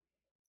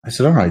I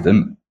said, all right,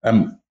 then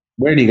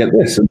where do you get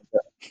this?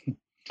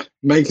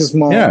 Maker's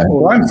Mark. Yeah,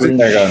 well, I'm sitting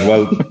there going,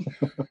 well,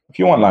 if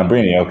you want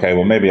Lambrini, okay,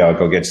 well, maybe I'll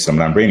go get you some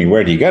Lambrini.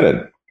 Where do you get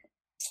it?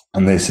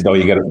 And they said, oh,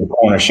 you get it at the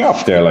corner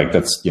shop there. Like,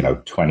 that's,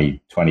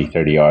 20,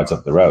 30 yards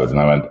up the road. And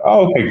I went,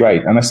 oh, okay,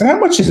 great. And I said, how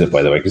much is it,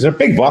 by the way? Because they're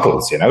big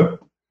bottles, And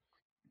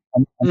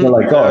they're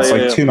like, oh, it's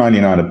like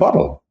 $2.99 a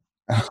bottle.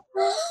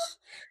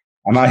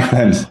 And I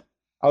went,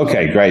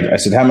 okay, great. I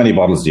said, how many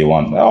bottles do you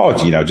want? Oh,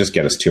 just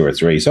get us 2 or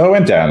 3. So I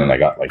went down and I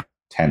got like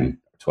 10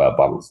 or 12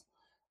 bottles.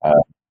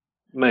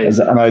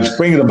 Amazing. And I just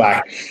bring them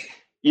back.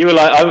 You were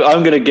like,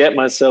 I'm going to get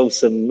myself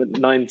some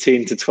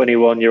 19 to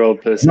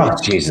 21-year-old person. No,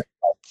 Jesus.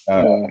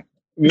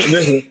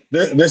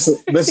 This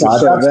is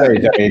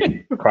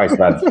Christ,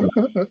 man.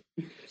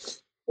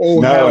 No.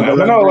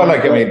 Well,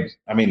 like, I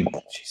mean,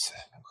 Jesus,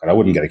 I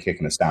wouldn't get a kick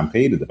in a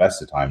stampede at the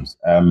best of times.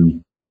 Like,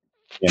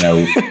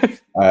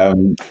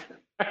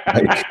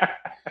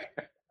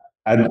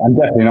 I'm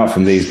definitely not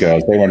from these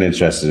girls. They weren't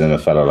interested in a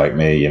fellow like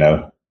me,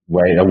 a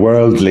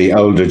worldly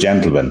older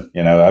gentleman.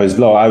 I was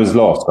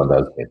lost on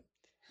those kids.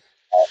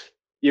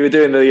 You were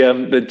doing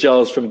the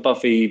Giles from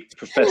Buffy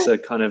professor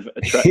kind of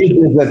attraction. He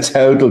was a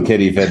total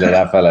kiddie fit of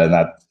that fella in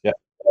that. You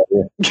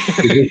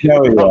just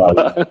know he was,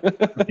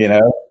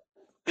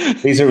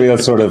 These are real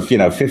sort of,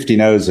 50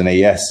 no's and a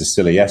yes is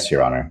still a yes,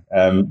 Your Honor.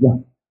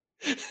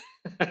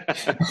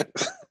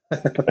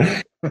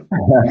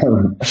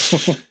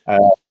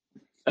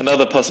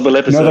 Another possible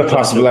episode.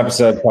 Title.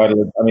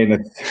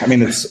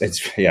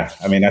 It's yeah.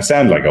 I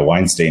sound like a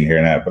Weinstein here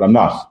now, but I'm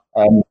not.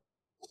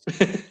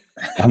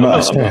 I'm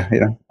not sure,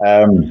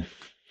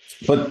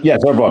 but yeah,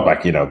 so I brought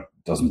back, a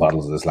dozen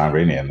bottles of this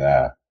Lambrini, and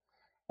they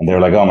were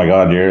like, "Oh my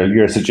God,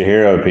 you're such a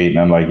hero, Pete." And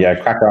I'm like, "Yeah,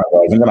 crack on,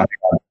 guys. I'm gonna."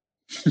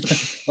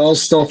 I'll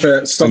stop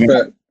it.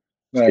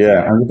 No,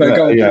 yeah, and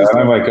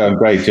I'm like, "Oh,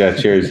 great, yeah,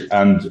 cheers."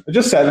 And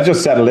just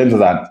settled into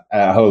that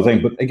whole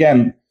thing. But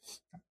again,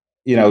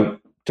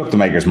 took the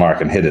Maker's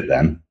Mark and hid it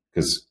then,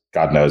 because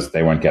God knows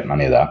they weren't getting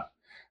any of that.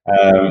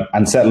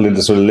 And settled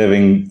into sort of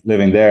living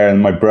there.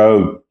 And my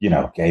bro,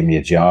 gave me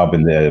a job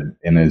in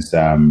his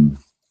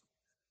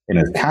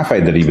cafe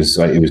that he was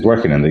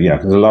working in.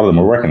 Because a lot of them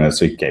were working in it,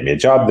 so he gave me a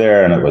job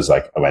there. And it was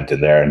like I went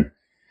in there, and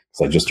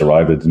so I just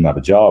arrived, I didn't have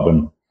a job,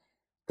 and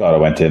God, I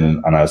went in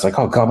and I was like,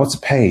 oh God, what's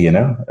the pay?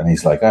 And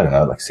he's like, I don't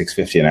know, like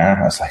 $6.50 an hour.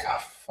 I was like, oh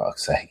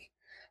fuck's sake.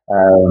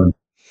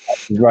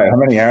 Right, how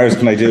many hours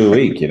can I do a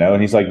week?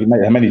 And he's like,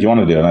 how many do you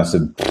want to do? And I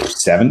said,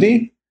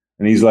 70.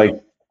 And he's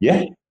like,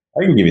 yeah.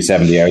 I can give you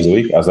 70 hours a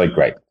week. I was like,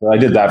 great. So I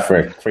did that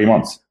for 3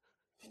 months.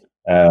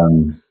 Yeah.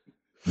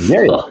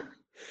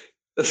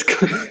 That's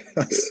good.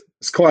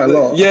 It's quite a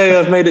lot.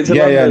 Yeah, I've made it to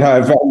London.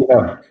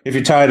 No, if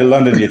you're tired of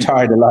London, you're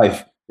tired of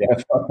life. Yeah,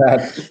 fuck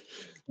that.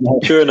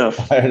 True enough.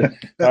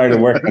 Tired of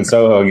working in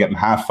Soho and getting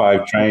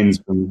 5:30 trains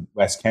from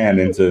West Ken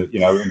into,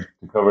 to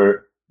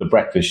cover the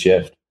breakfast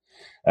shift.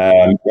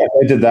 I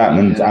did that.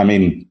 And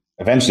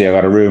eventually I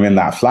got a room in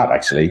that flat,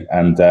 actually.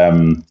 And,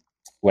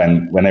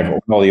 whenever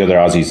all the other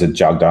Aussies had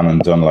jogged on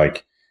and done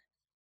like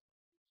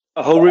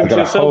a whole room, I got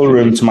a whole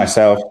room to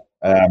myself.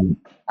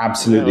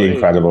 Absolutely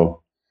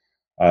incredible.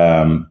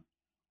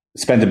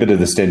 Spent a bit of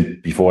the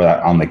stint before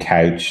that on the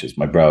couch, as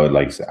my bro had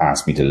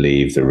asked me to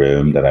leave the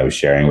room that I was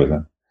sharing with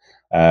him.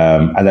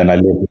 And then I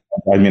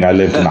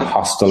lived in a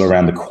hostel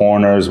around the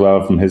corner as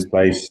well from his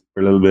place for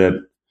a little bit.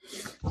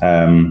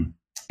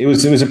 It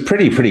was a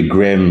pretty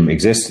grim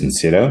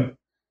existence, It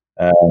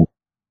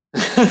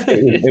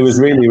was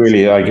really,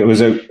 really it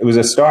was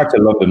a start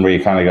to London where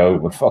you kind of go,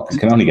 well, fuck, it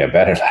can only get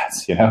better,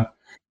 lads,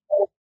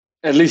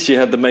 At least you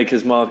had the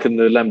Maker's Mark and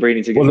the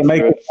Lambrini together.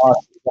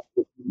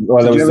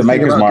 Well, there was the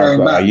Maker's Mark,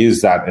 but I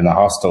used that in the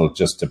hostel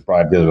just to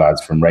bribe the other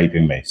lads from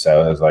raping me.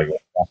 So I was like,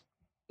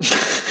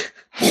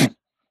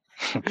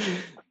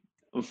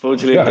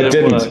 unfortunately, no,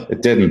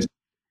 it didn't.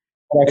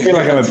 But I feel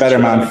like I'm a better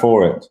man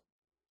for it.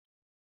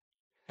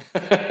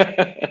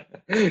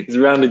 It's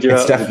rounded you out.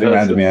 It's definitely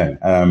rounded me out.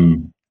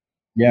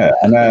 Yeah,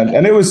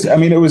 and it was, I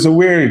mean, it was a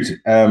weird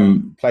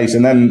place.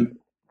 And then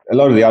a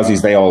lot of the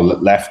Aussies, they all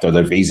left or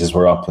their visas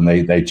were up and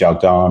they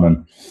jogged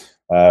on.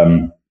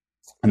 And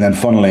then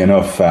funnily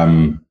enough,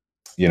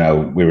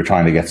 we were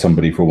trying to get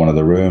somebody for one of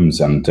the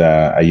rooms, and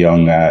a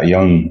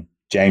young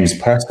James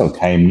Purcell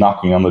came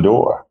knocking on the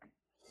door.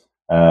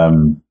 A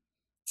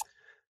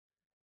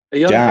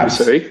young, Jabs.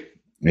 sorry?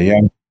 A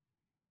young.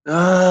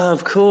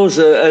 Of course.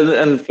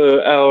 And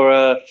for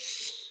our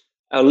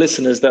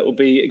listeners, that will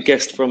be a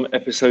guest from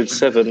episode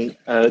 7,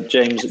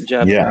 James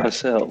Jabs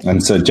Purcell.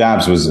 And so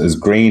Jabs was as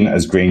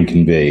green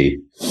can be.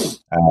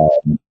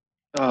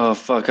 Oh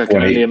fuck! I can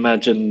only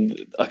imagine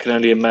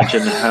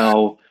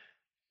how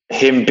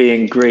him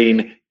being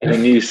green in a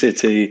new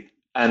city,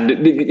 and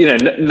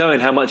knowing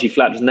how much he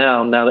flaps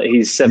now that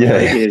he's 7 or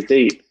 8 years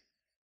deep,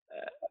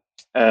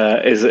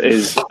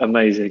 is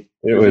amazing.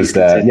 It was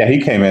he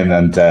came in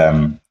and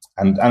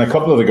a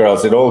couple of the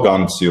girls, they'd all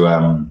gone to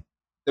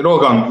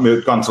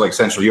like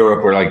Central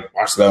Europe or like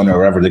Barcelona or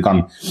wherever. They've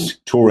gone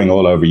touring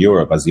all over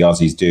Europe, as the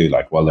Aussies do.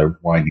 Like while they're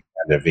winding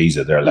down their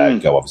visa, they're allowed to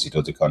go obviously to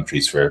other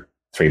countries for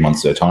 3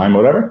 months at a time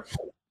or whatever.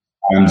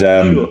 And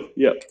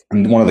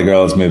and one of the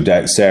girls moved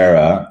out,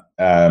 Sarah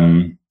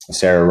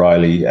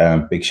Riley.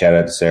 Big shout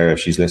out to Sarah if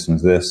she's listening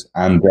to this.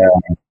 And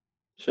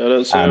shout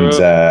out Sarah. And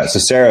so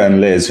Sarah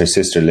and Liz, her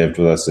sister, lived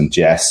with us, and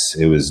Jess,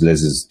 who was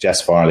Liz's,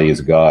 Jess Farley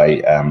is a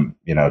guy.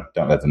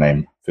 Don't let the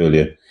name fool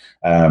you.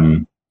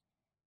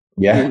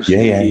 Yeah.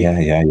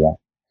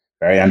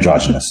 Very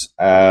androgynous.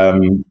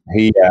 Him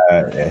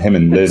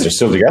and Liz are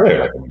still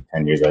together, like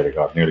 10 years later,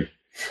 God, nearly.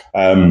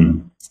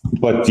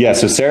 But yeah,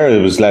 so Sarah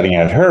was letting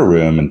out her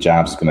room, and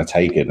Jabs is going to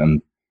take it,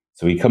 and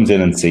so he comes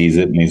in and sees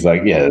it, and he's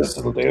like, "Yeah, this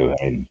will do."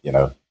 I mean,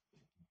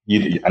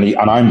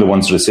 and I'm the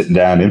one sort of sitting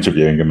down,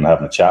 interviewing him, and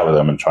having a chat with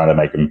him, and trying to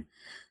make him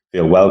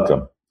feel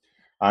welcome.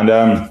 And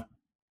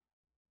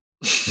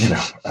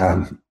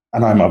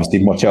and I'm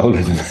obviously much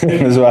older than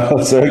him as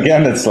well. So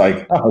again, it's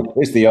like, oh,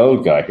 here's the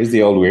old guy, here's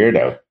the old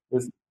weirdo.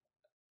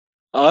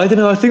 I don't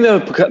know. I think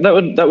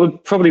that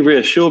would probably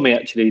reassure me,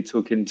 actually,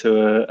 talking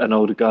to an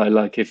older guy.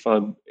 Like if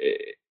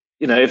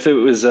if it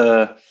was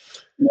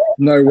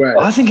no way.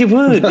 I think it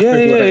would. Yeah.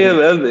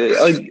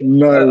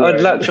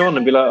 I'd latch on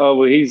and be like, oh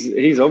well,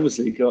 he's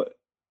obviously got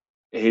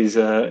his.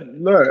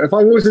 No, if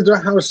I walked into a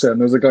house and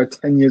there's a guy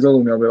 10 years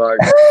older than me, I'd be like,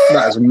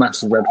 that is a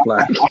massive red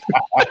flag.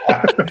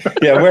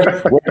 Yeah,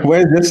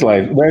 where's this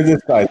life? Where's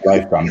this guy's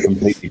life gone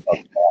completely?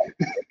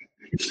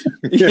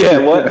 Yeah,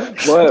 why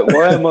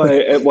am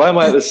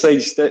I at the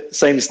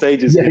same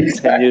stage as him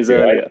 10 years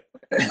earlier?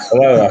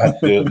 Well, I had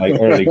to do it in my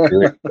early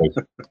career.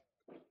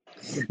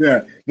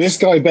 Yeah, this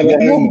guy better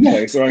own the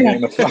place or I'm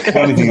getting the fuck out.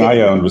 The only thing I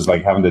owned was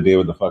like having to deal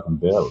with the fucking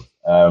bill.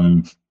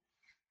 So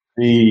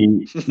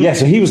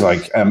he was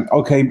like,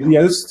 okay,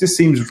 yeah, this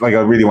seems like I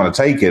really want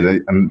to take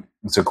it. And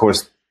so, of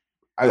course,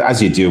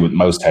 as you do with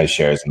most house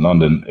shares in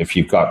London, if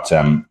you've got,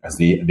 as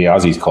the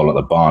Aussies call it,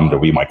 a bond, or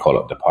we might call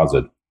it a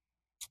deposit,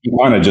 you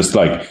kind of just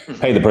like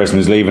pay the person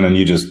who's leaving, and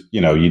you just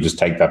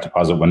take that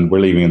deposit when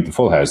we're leaving at the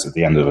full house at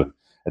the end of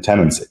a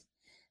tenancy.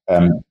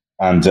 So,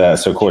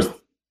 of course,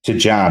 to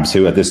Jabs,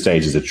 who at this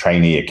stage is a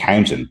trainee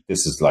accountant,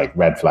 this is like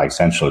red flag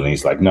central. And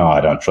he's like, no,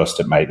 I don't trust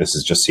it, mate. This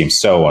just seems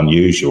so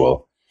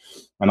unusual.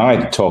 And I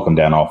had to talk him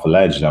down off the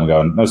ledge. And I'm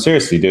going, no,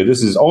 seriously, dude,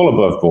 this is all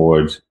above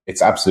board.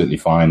 It's absolutely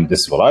fine. This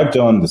is what I've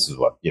done. This is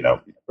what,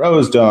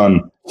 Ro's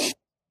done.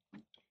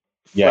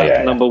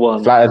 Yeah. Number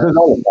one. There's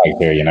all a flag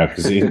here,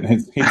 because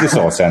this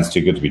all sounds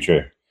too good to be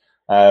true.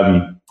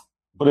 But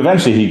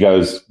eventually he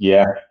goes,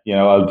 yeah,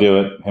 I'll do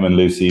it. Him and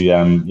Lucy,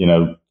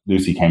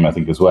 Lucy came, I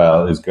think, as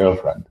well, his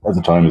girlfriend at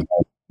the time,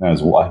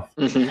 his wife.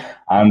 Mm-hmm.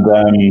 And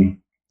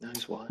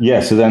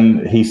so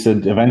then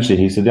eventually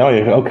he said, oh,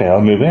 yeah, okay,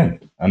 I'll move in.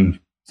 And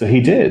so he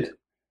did.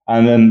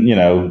 And then,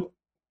 a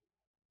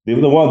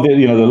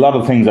lot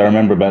of things I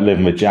remember about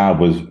living with Jab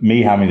was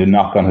me having to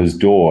knock on his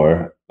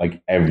door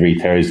like every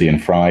Thursday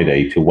and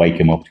Friday to wake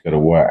him up to go to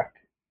work.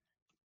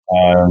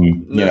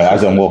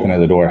 As I'm walking out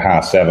the door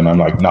at 7:30, I'm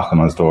like knocking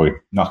on his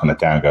door, knocking it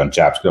down, going,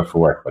 Jabs, go for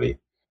work, buddy.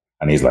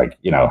 And he's like,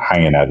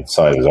 hanging out the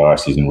side of his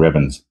arse, he's in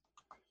ribbons.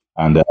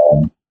 And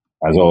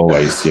as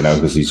always,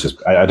 because he's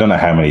just, I don't know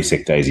how many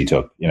sick days he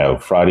took.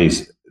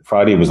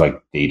 Friday was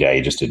like D-Day,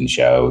 he just didn't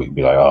show. He'd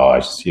be like, oh, I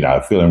just,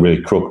 I'm feeling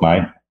really crook,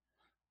 mate.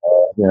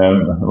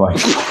 Oh,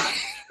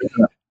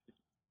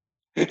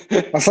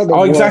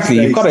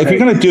 exactly. You've got to, if you're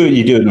going to do it,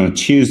 you do it on a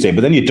Tuesday, but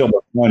then you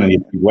double down and you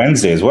do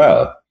Wednesday as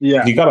well.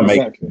 Yeah, you got to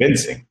make it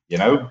convincing,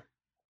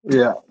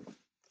 Yeah.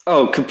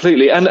 Oh,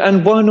 completely.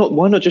 And why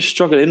not just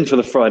struggle in for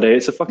the Friday?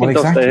 It's a fucking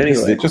tough day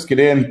anyway. Just get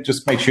in,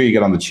 just make sure you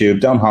get on the tube.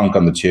 Don't honk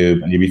on the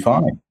tube, and you'll be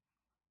fine.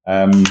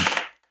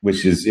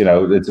 Which is,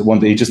 it's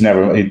one thing. He just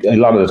never. A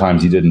lot of the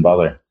times he didn't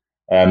bother.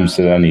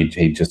 So then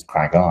he'd just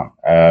crack on.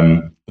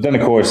 But then,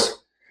 of course,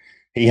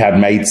 he had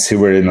mates who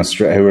were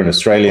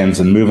Australians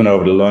and moving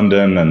over to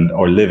London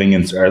or living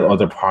in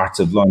other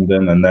parts of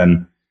London. And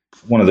then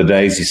one of the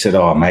days he said,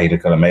 oh, mate,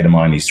 I've got a mate of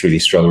mine. He's really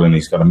struggling.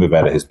 He's got to move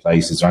out of his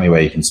place. Is there any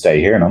way he can stay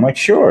here? And I'm like,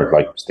 sure.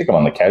 Like, stick him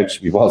on the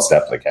couch. We've all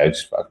slept on the couch.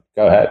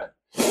 Go ahead.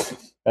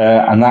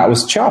 and that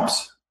was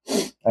chops.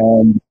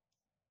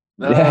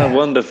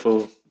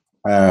 Wonderful.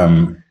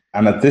 And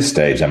at this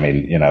stage, I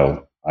mean, you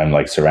know, I'm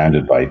like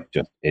surrounded by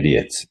just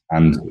idiots.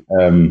 And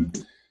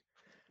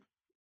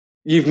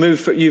you've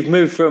moved from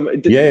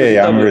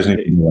yeah. I'm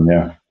originally from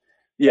Dublin,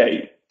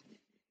 yeah.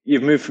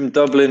 You've moved from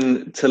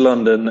Dublin to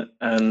London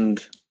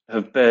and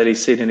have barely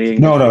seen any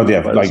English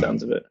people by the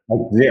sounds of it.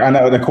 I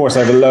know, and of course,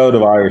 I have a load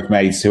of Irish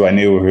mates who I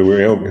knew who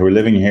were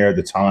living here at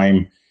the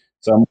time.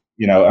 So,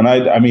 you know, and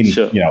I mean,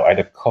 sure. You know, I had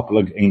a couple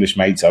of English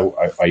mates I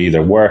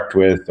either worked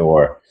with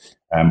or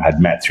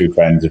had met through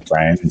friends of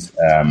friends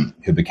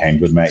who became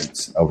good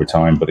mates over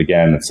time. But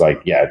again, it's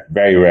like,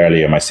 very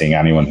rarely am I seeing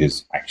anyone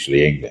who's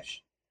actually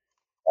English,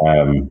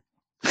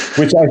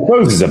 which I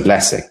suppose is a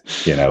blessing,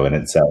 you know, in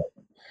itself.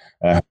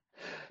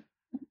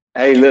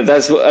 Hey, look,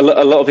 that's what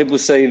a lot of people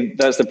say.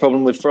 That's the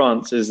problem with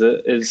France.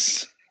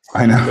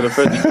 I know for the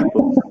French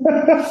people.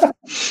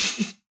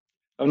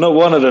 I'm not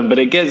one of them, but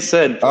it gets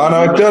said. Oh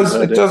no, it does.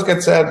 It does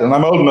get said, and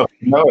I'm old enough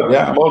to know it.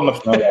 Yeah, I'm old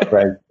enough to know that,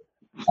 Craig.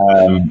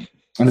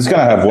 And it's going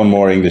to have one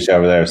more English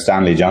over there,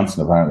 Stanley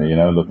Johnson, apparently. You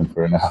know, looking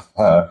for enough.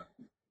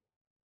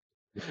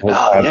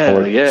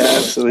 Absolutely.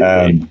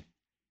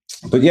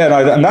 But yeah,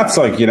 no, and that's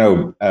like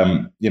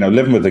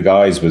living with the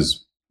guys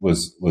was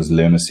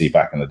lunacy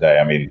back in the day.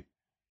 I mean,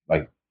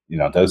 like, you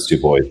know, those two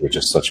boys were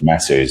just such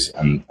messers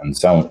and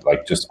so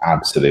like just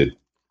absolute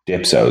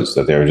dipsos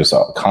that they were just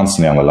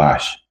constantly on the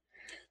lash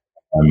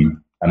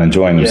and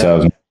enjoying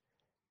themselves.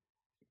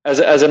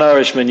 As an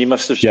Irishman, you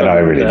must have. Yeah, no, I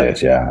really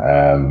did.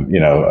 Yeah, you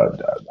know,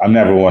 I'm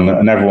never one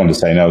to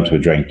say no to a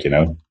drink. You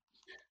know,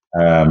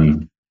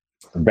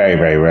 very,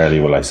 very rarely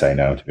will I say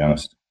no, to be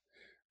honest.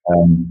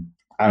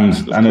 And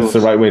it's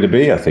the right way to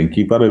be. I think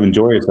you've got to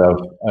enjoy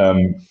yourself.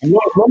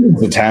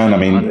 London's a town. I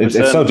mean, it's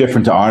so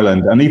different to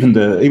Ireland, and even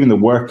the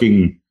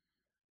working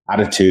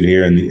attitude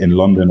here in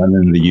London and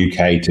in the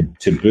UK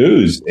to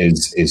booze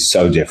is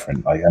so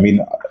different. Like, I mean,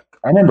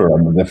 I remember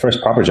the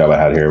first proper job I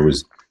had here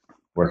was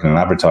working in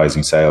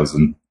advertising sales,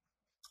 and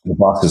the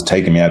boss is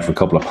taking me out for a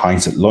couple of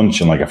pints at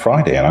lunch on like a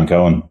Friday, and I'm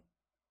going,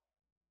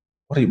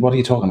 what are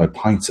you talking about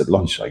pints at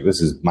lunch? Like, this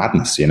is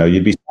madness. You know,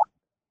 you'd be.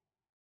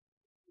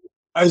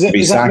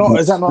 Is that not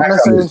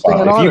necessarily a thing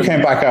in Ireland? If you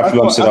came back after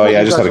lunch and said,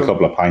 I just had a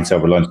couple of pints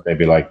over lunch, they'd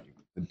be like,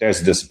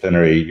 there's a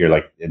disciplinary. You're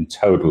like in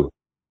total.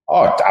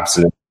 Oh,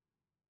 absolutely.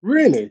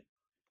 Really?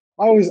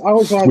 We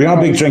are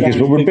big drinkers,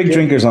 but we're big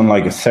drinkers on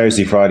like a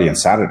Thursday, Friday, and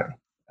Saturday.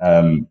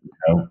 You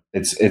know,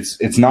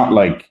 it's not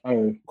like.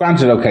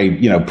 Granted, okay,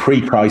 you know,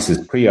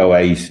 pre-crisis,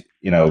 pre-08,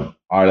 you know,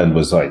 Ireland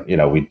was like, you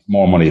know, we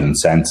more money than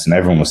sense, and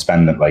everyone was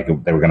spending it like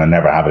they were going to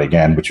never have it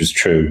again, which was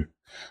true.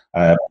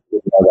 At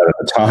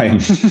the time,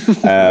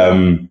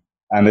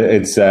 and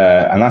it's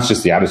and that's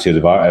just the attitude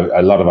of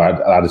a lot of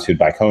our attitude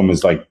back home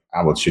is like,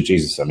 well, sure,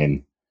 Jesus, I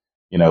mean,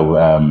 you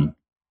know,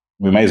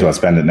 we may as well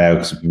spend it now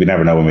because we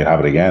never know when we'll have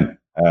it again.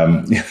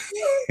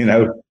 You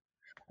know,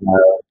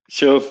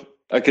 sure,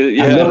 I could.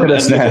 Yeah, look at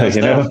us now,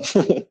 you know,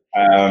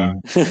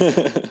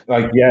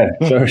 like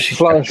flourishing.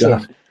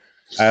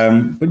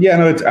 But yeah,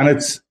 no,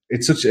 it's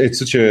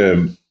such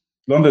a.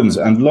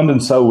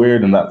 London's so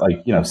weird in that,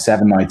 like, you know,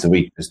 7 nights a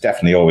week, there's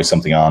definitely always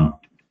something on,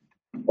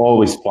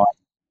 always flying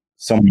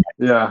somewhere.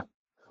 Yeah.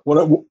 One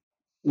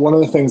of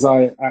the things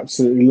I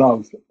absolutely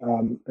love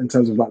in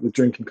terms of like the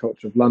drinking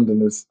culture of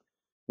London is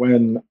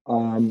when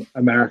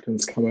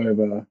Americans come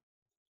over,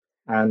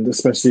 and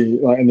especially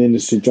like in the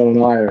industry John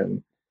and I are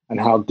in,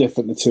 and how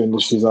different the two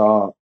industries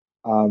are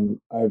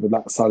over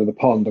that side of the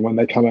pond. And when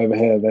they come over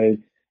here,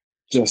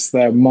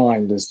 their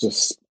mind is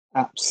just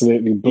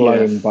absolutely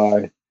blown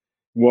by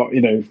what,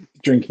 you know,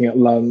 drinking at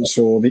lunch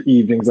or the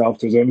evenings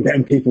afterwards, and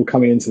then people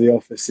coming into the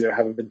office, you know,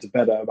 haven't been to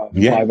bed at about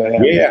 5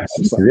 a.m. Yeah,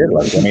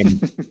 I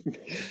mean,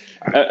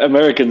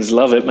 Americans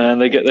love it, man.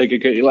 They get like,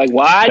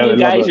 why you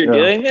guys are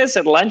doing this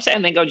at lunchtime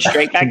and then go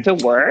straight back to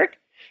work?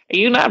 Are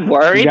you not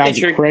worried that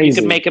you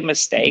could make a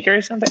mistake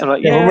or something? I'm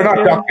like, we're not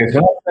doctors.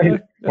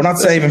 We're not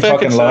saving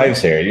fucking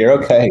lives here. You're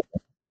okay.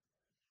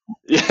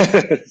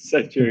 Yeah,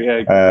 so true.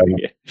 Yeah.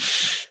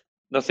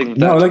 Nothing.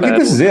 No, like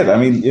this is it. I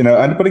mean, you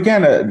know, but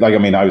again, like, I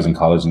mean, I was in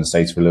college in the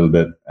States for a little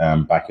bit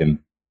back in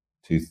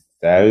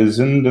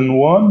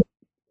 2001,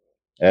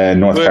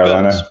 North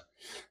Carolina,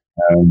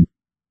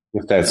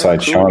 just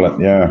outside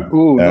Charlotte. Yeah.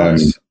 Ooh,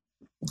 nice.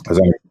 I was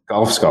on a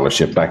golf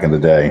scholarship back in the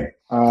day,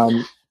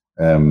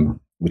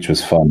 which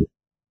was fun.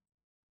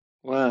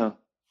 Wow.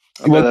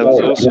 I bet that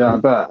was awesome. Yeah, I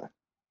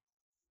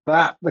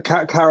bet. The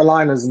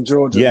Carolinas and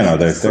Georgia. Yeah, no,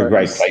 they're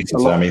great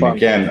places. I mean,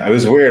 again, it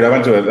was weird. I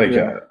went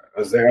to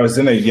I was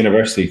in a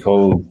university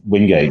called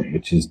Wingate,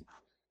 which is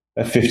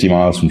about 50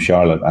 miles from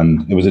Charlotte,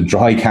 and it was a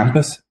dry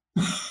campus.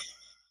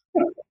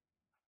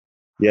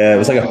 Yeah, it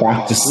was like a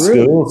Baptist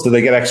school, so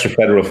they get extra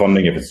federal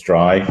funding if it's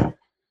dry,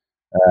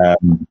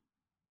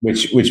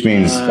 which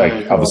means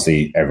like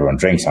obviously everyone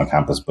drinks on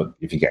campus, but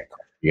if you're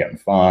getting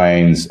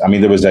fines. I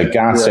mean, there was a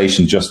gas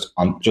station just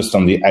on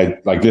the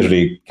out, like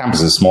literally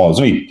campus is small. It's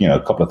only, you know,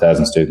 a couple of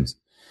thousand students.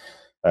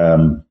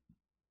 But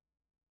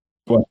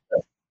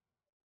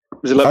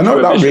Was it like I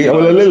know that prohibition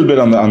well, a vibes? little bit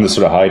on the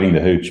sort of hiding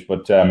the hooch,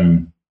 but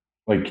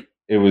like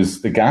it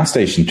was the gas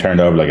station turned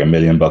over like $1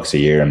 million a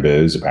year in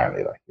booze.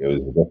 Apparently, like it was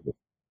ridiculous.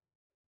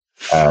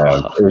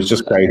 It was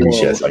just crazy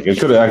shit. Like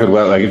it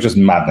was just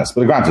madness.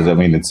 But granted, I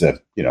mean,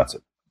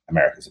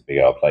 America's a big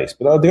old place,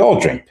 but they all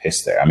drink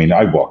piss there. I mean,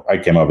 I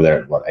came over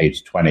there at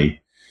age 20,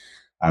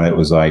 and it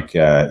was like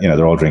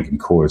they're all drinking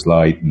Coors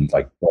Light and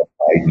like Bud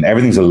Light, and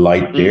everything's a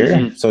light beer,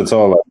 Mm-hmm. so it's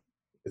all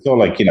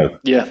like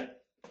Yeah.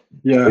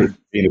 The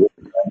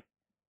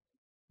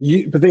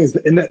thing is,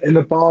 in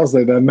the bars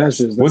though, there are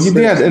measures. Well, and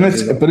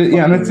this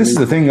is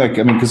the thing. Like,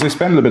 I mean, because I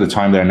spend a little bit of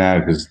time there now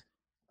because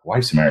my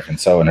wife's American,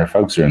 and her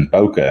folks are in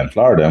Boca in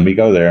Florida, and we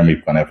go there and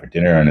we've gone out for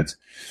dinner, and it's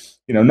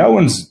no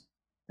one's.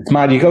 It's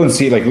mad. You go and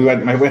see, like,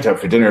 I went out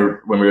for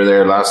dinner when we were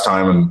there last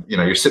time, and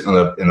you're sitting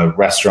in a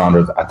restaurant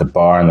or at the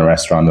bar in the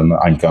restaurant, and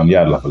I'm going,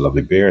 yeah, I'd love a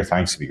lovely beer,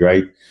 thanks, it'd be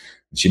great.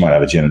 And she might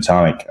have a gin and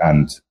tonic,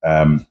 and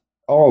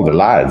all the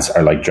lads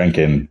are like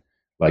drinking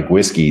like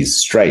whiskeys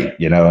straight,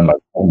 and like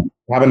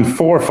having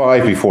 4 or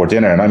 5 before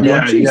dinner, and I'm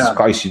going, Jesus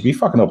Christ, you'd be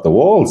fucking up the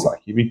walls,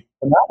 like you'd be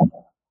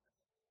phenomenal.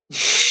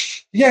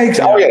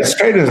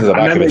 Straight into the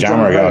back of the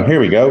jammer, going, here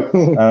we go.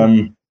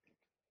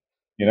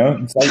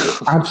 It's like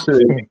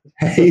absolutely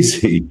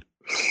hazy.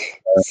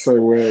 So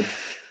weird.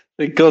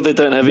 Thank God they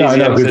don't have easy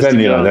access. Because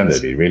then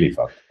they'd be really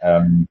fucked.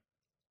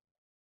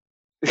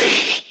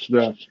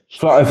 Yeah.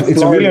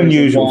 It's a really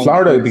unusual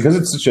Florida because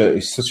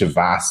it's such a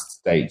vast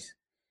state.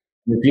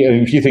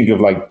 If you think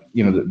of like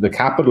the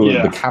capital,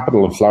 the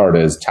capital of Florida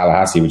is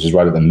Tallahassee, which is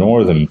right at the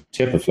northern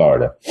tip of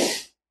Florida,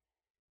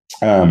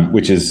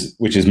 which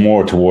is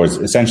more towards,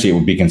 essentially it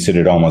would be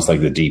considered almost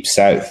like the deep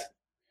south.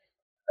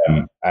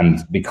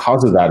 And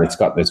because of that, it's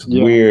got this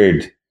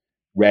weird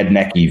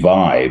rednecky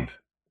vibe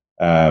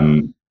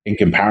in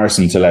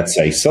comparison to, let's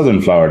say,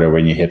 southern Florida,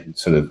 when you hit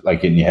sort of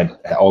like, and you head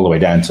all the way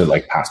down to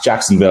like past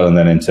Jacksonville and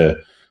then into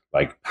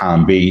like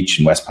Palm Beach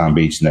and West Palm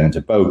Beach and then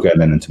into Boca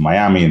and then into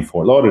Miami and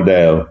Fort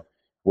Lauderdale,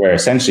 where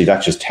essentially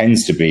that just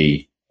tends to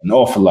be an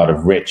awful lot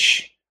of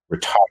rich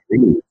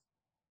retirees,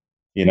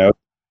 Yeah,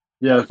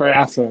 it's very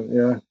affluent,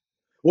 yeah.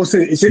 Also,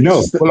 there's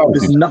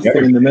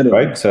nothing in the middle,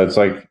 right? So it's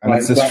like, and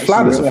it's as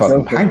flat as a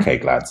fucking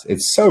pancake, lads.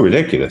 It's so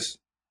ridiculous.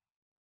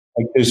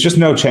 Like, there's just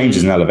no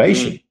changes in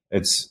elevation.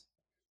 That's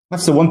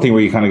the one thing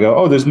where you kind of go,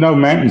 oh, there's no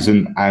mountains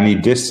in any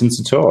distance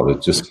at all.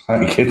 It's just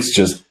like it's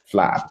just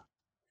flat.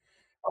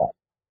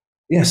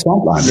 Yeah,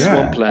 swampland.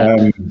 Yeah,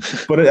 swampland.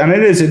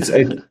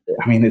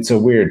 It's a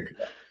weird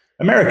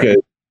America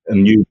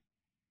and you.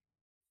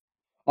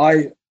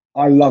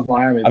 I love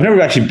Miami. I've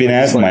never actually been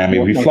out of Miami.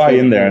 We fly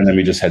in there and then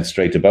we just head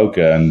straight to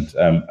Boca. And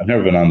I've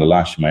never been on the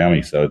lash in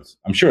Miami, so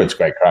I'm sure it's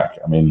great crack.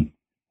 I mean,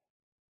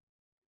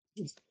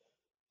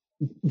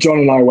 John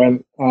and I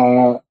went.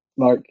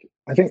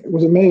 I think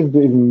it may have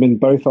even been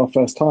both our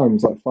first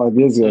times, like 5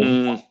 years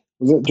ago.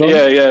 Was it, John?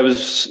 Yeah, it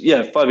was.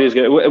 Yeah, 5 years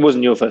ago. It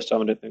wasn't your first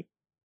time, I don't think.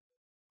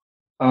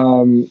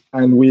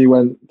 And we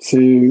went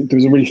to. There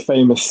was a really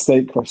famous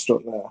steak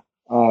restaurant there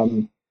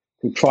called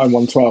Prime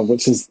 112,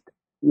 which is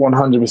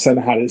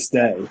 100% had its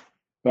day,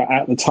 but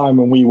at the time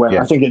when we went,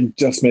 I think it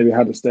just maybe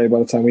had its day by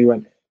the time we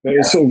went. But it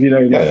was sort of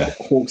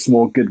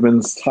Hawksmoor,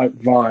 Goodman's type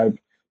vibe,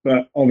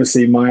 but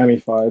obviously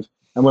Miami-fied.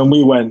 And when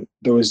we went,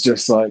 there was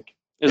just like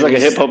it was like a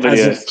hip hop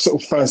video,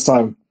 sort of first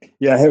time.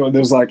 Yeah, there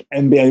was like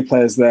NBA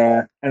players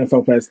there,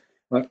 NFL players,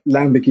 like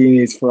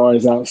Lamborghinis,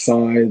 Ferraris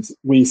outside.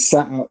 We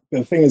sat up.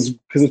 The thing is,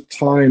 because of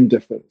time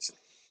difference,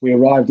 we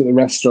arrived at the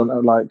restaurant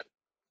at like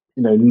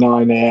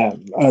 9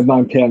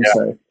 p.m.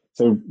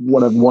 So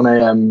whatever, 1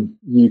 a.m.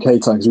 UK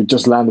time, because we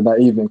just landed that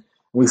evening.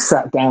 We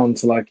sat down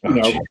to like,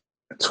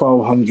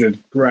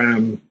 1,200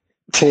 gram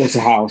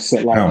porterhouse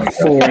at like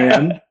 4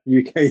 a.m.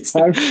 UK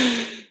time.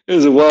 It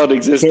was a wild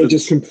existence. So it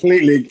just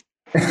completely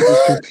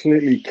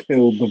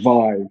killed the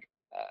vibe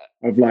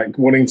of like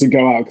wanting to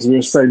go out because we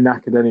were so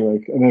knackered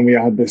anyway. And then we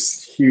had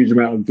this huge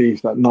amount of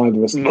beef that neither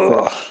of us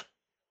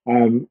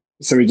could.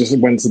 So we just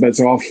went to bed.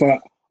 So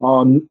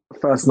our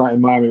first night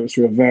in Miami, which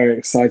we were very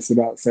excited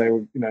about,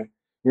 so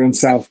we're in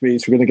South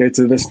Beach. We're going to go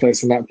to this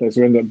place and that place.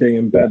 We end up being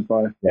in bed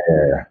by.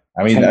 Yeah.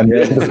 I mean, and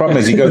the problem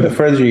is, the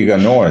further you go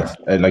north,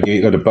 like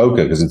you go to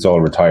Boca because it's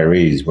all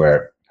retirees,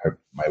 where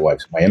my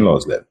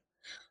in-laws live.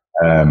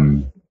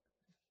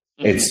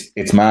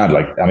 It's mad.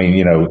 Like, I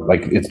mean,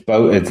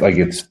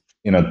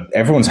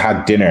 everyone's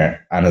had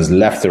dinner and has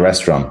left the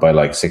restaurant by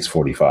like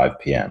 6:45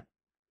 p.m.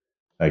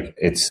 Like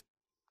it's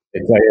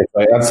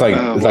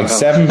like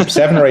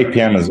 7 or 8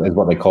 p.m. is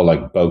what they call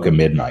like Boca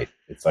midnight.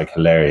 It's like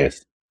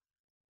hilarious.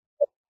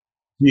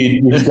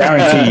 You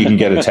guarantee you can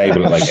get a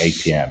table at like 8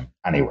 p.m.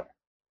 anywhere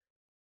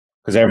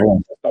because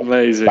everyone's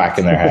amazing back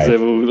in their house,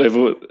 they've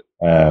all...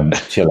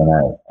 chilling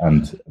out.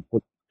 And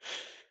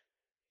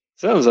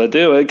sounds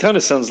ideal. It kind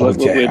of sounds like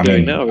what we're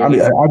doing now. Really.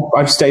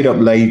 I've stayed up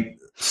late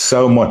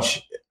so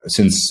much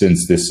since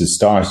this has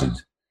started,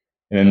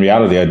 and in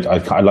reality,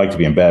 I like to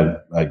be in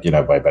bed like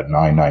by about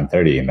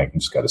 9:30, and I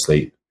can just go to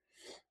sleep.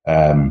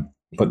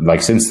 But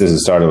like since this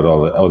has started with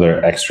all the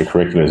other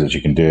extracurriculars that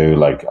you can do,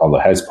 like all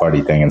the house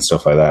party thing and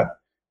stuff like that,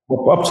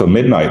 up till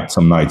midnight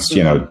some nights,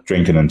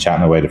 drinking and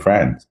chatting away to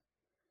friends.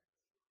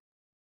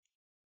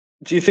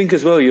 Do you think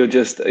as well you're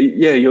just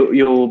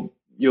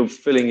you're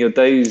filling your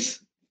days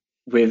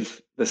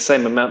with the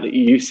same amount that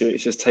you used to?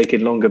 It's just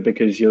taking longer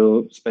because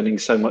you're spending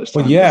so much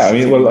time. Well, yeah,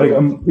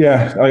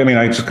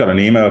 I just got an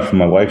email from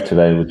my wife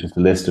today with just a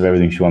list of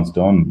everything she wants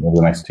done over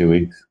the next 2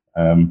 weeks,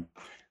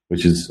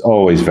 which is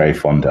always very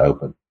fun to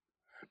open.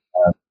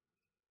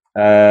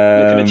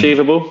 Looking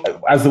achievable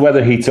as the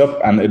weather heats up,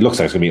 and it looks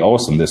like it's going to be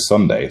awesome this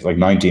Sunday. It's like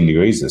 19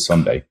 degrees this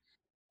Sunday.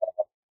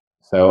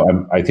 So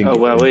I think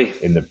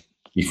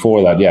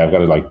before that, I've got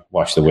to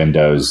wash the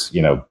windows.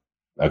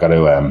 I've got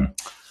to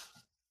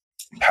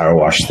power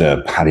wash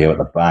the patio at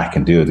the back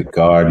and do the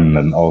garden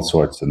and all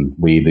sorts, and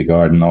weed the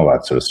garden, all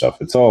that sort of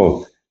stuff. It's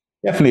all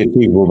definitely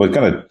achievable, but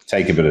going to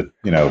take a bit of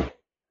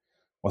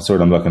what sort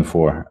I'm looking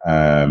for.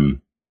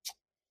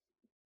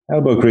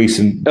 Elbow grease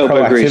and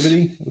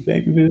proactivity.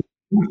 Grease.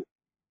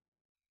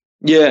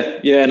 Yeah,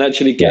 and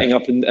actually getting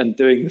up and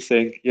doing the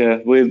thing. Yeah,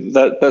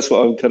 that's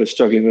what I'm kind of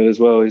struggling with as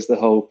well. Is the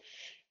whole.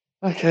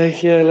 Okay,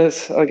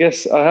 I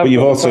guess I have. But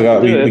you've also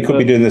got. We could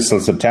be doing this till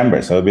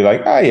September, so it'll be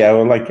like, I'll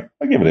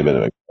give it a bit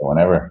of a go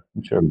whenever.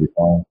 I'm sure it'll be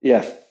fine.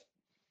 Yeah.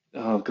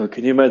 Oh God,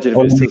 can you imagine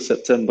if it's till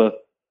September?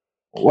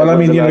 Well, I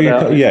mean,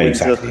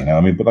 exactly.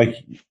 But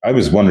I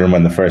was wondering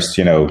when the first,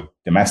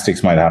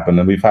 domestics might happen,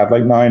 and we've had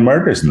 9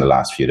 murders in the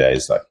last few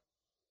days. Fuck.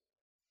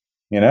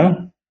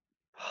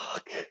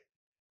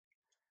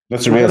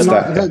 That's a real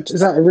stat. Is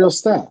that a real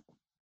stat?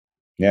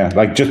 Yeah,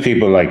 just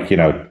people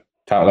a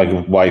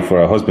wife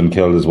or a husband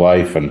killed his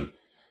wife, and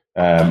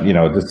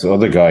this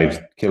other guy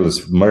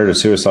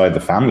suicide the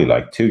family,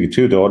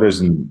 two daughters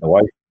and the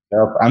wife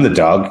and the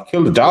dog,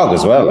 killed the dog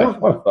as well.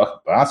 What a fucking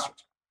bastard!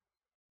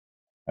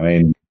 I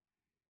mean,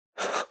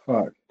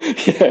 fuck.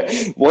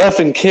 Yeah, wife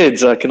and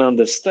kids I can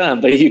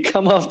understand, but you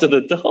come after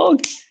the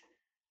dog.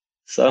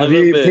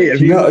 We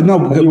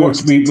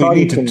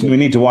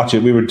need to watch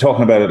it. We were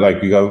talking about it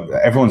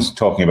everyone's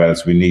talking about it,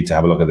 so we need to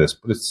have a look at this.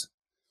 But it's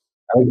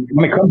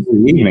when it comes to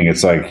the evening,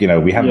 it's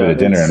we have a bit of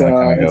dinner and I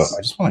kind of go,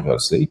 I just want to go to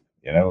sleep,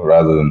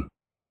 rather than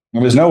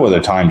there's no other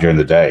time during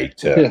the day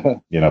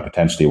to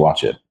potentially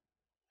watch it.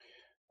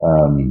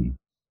 I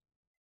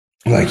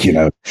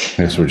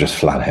guess we're just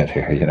flat out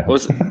here,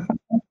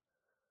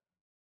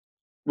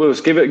 Wills,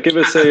 give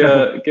us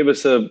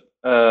a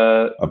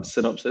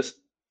synopsis.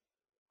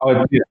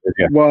 Oh,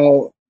 yeah.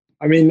 Well,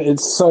 I mean,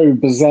 it's so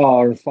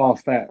bizarre and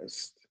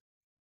far-fetched.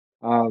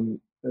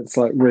 It's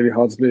really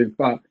hard to believe,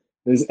 but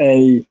there's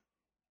a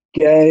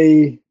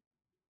gay,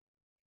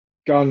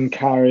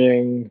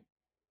 gun-carrying,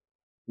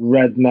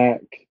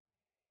 redneck,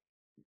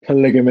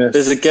 polygamist.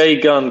 There's a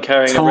gay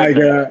gun-carrying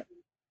tiger.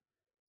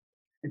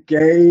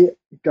 Gay,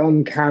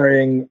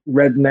 gun-carrying,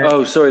 redneck.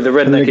 Oh, sorry, the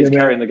redneck is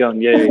carrying the gun.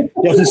 Yeah.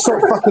 Yeah, just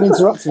stop fucking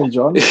interrupting me,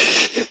 John.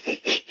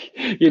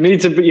 You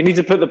need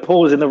to put the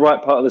pause in the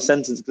right part of the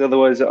sentence, because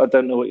otherwise I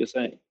don't know what you're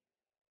saying.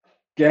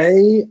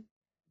 Gay,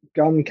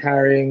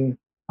 gun-carrying,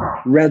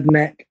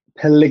 redneck,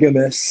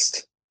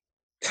 polygamist,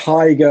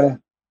 tiger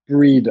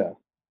breeder.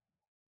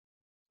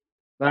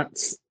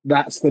 That's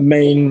the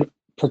main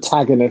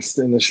protagonist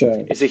in the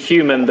show. It's a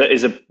human that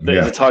is a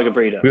tiger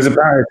breeder.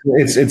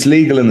 It's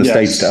legal in the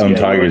States to own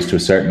tigers to a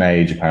certain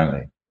age,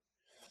 apparently,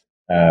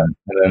 and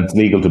then it's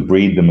legal to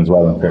breed them as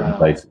well in certain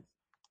places.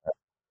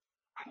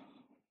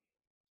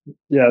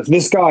 Yeah, so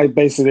this guy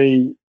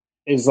basically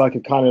is a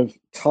kind of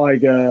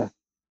tiger,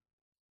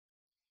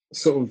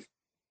 sort of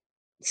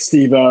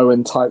Steve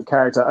Irwin type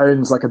character,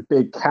 owns a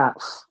big cat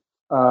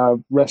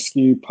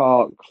rescue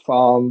park,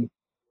 farm,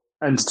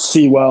 and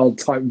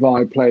SeaWorld type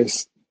vibe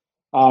place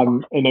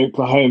in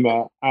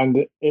Oklahoma.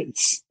 And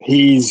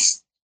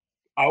he's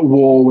at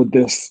war with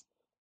this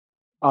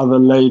other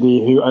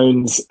lady who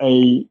owns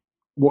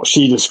what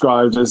she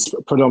described as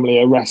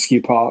predominantly a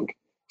rescue park.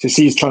 So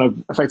she's trying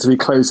to effectively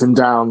close him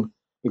down,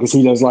 because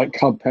he does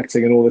cub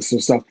petting and all this sort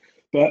of stuff.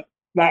 But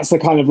that's the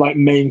kind of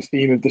main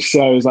theme of the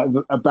show, is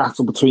a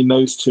battle between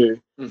those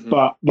two. Mm-hmm.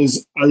 But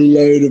there's a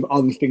load of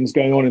other things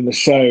going on in the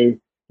show.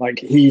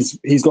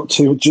 He's got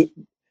two.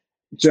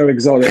 Joe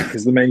Exotic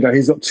is the main guy.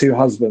 He's got 2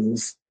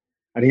 husbands,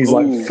 and he's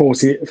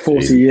 40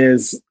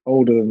 years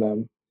older than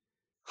them.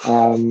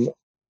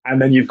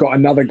 And then you've got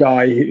another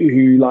guy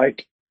who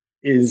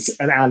is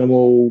an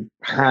animal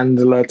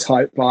handler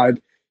type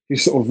vibe, who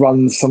sort of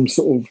runs some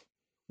sort of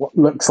what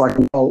looks like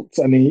a cult,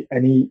 and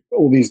he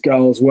all these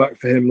girls work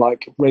for him,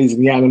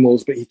 raising the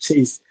animals, but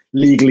he's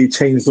legally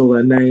changed all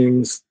their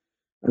names.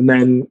 And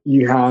then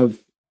you have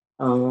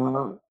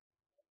the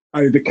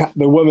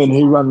woman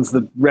who runs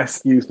the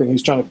rescue thing,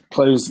 who's trying to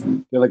close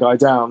the other guy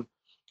down.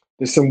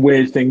 There's some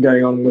weird thing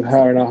going on with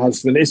her and her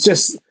husband. It's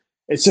just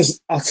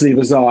utterly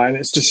bizarre, and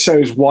it just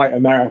shows white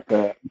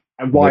America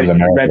and white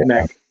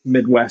redneck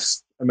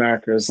Midwest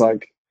America is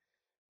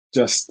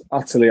just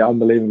utterly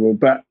unbelievable.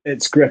 But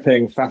it's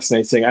gripping,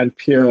 fascinating, and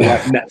pure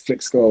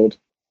Netflix gold.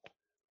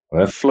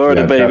 Well,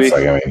 Florida, baby.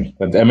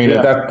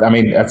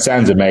 That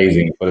sounds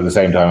amazing, but at the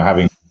same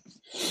time,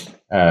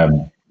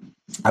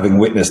 having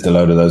witnessed a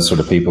load of those sort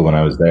of people when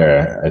I was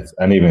there,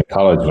 and even in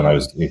college when I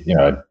was,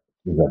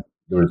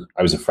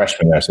 I was a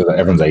freshman there, so that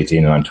everyone's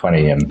 18 and I'm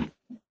 20, and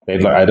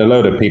I had a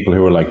load of people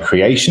who were like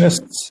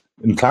creationists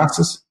in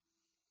classes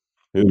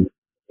who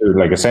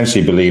like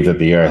essentially believe that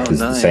the Earth is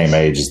the same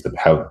age as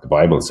how the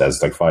Bible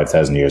says, like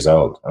 5,000 years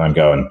old. And I'm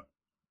going,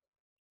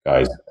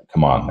 guys,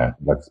 come on now,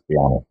 let's be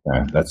honest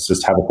now. Let's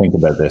just have a think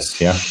about this,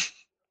 yeah?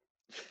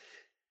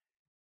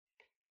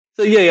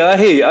 So yeah, I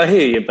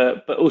hear you,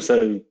 but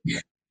also,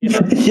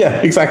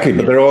 yeah, exactly.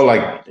 But they're all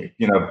like,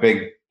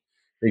 big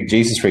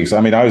Jesus freaks.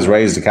 I mean, I was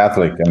raised a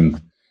Catholic,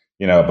 and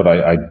but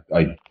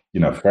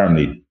I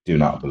firmly do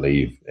not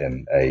believe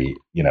in a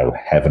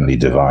heavenly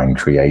divine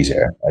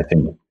creator. I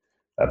think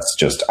that's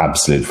just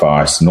absolute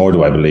farce. Nor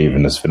do I believe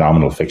in this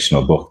phenomenal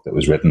fictional book that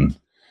was written,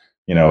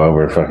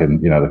 over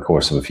fucking the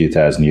course of a few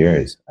thousand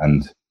years.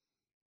 And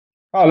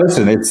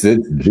listen, it's the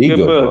good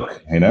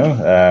book,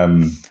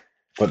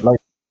 but like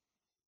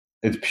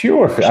it's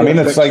pure. I mean,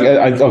 it's like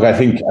I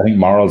think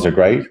morals are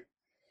great.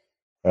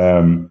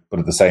 But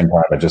at the same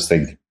time, I just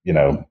think, you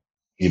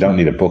don't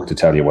need a book to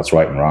tell you what's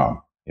right and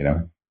wrong,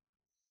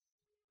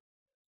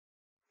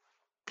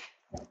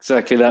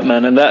 Exactly that,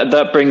 man. And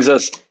that brings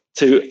us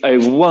to a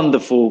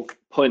wonderful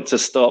point to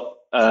stop,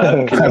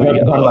 because we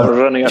are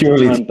running out of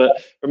time.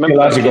 But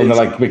remember,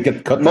 kids, we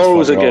get cut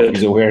morals are good.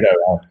 He's a weirdo.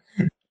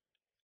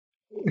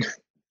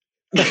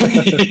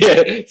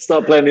 Yeah,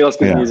 start playing the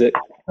Oscar music.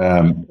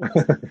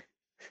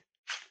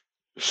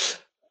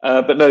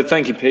 But no,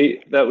 thank you,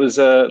 Pete. That was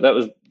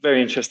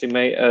very interesting,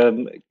 mate.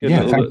 Good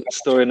little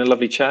story and a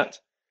lovely chat.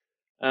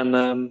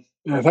 And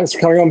thanks for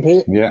coming on,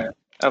 Pete. Yeah,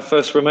 our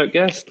first remote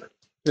guest.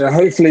 Yeah,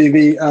 hopefully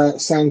the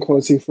sound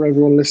quality for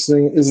everyone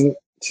listening isn't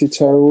too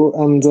terrible,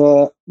 and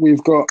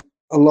we've got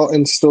a lot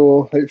in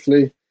store.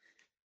 Hopefully,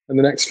 in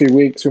the next few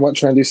weeks, we might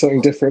try and do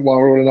something different while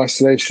we're all in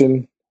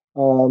isolation.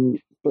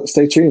 But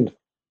stay tuned.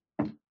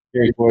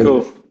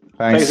 Cool.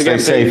 Thanks again,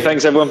 Pete.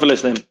 Thanks everyone for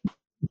listening.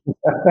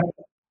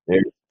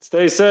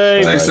 Stay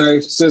safe. Stay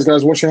safe. Cheers,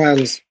 guys. Wash your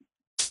hands.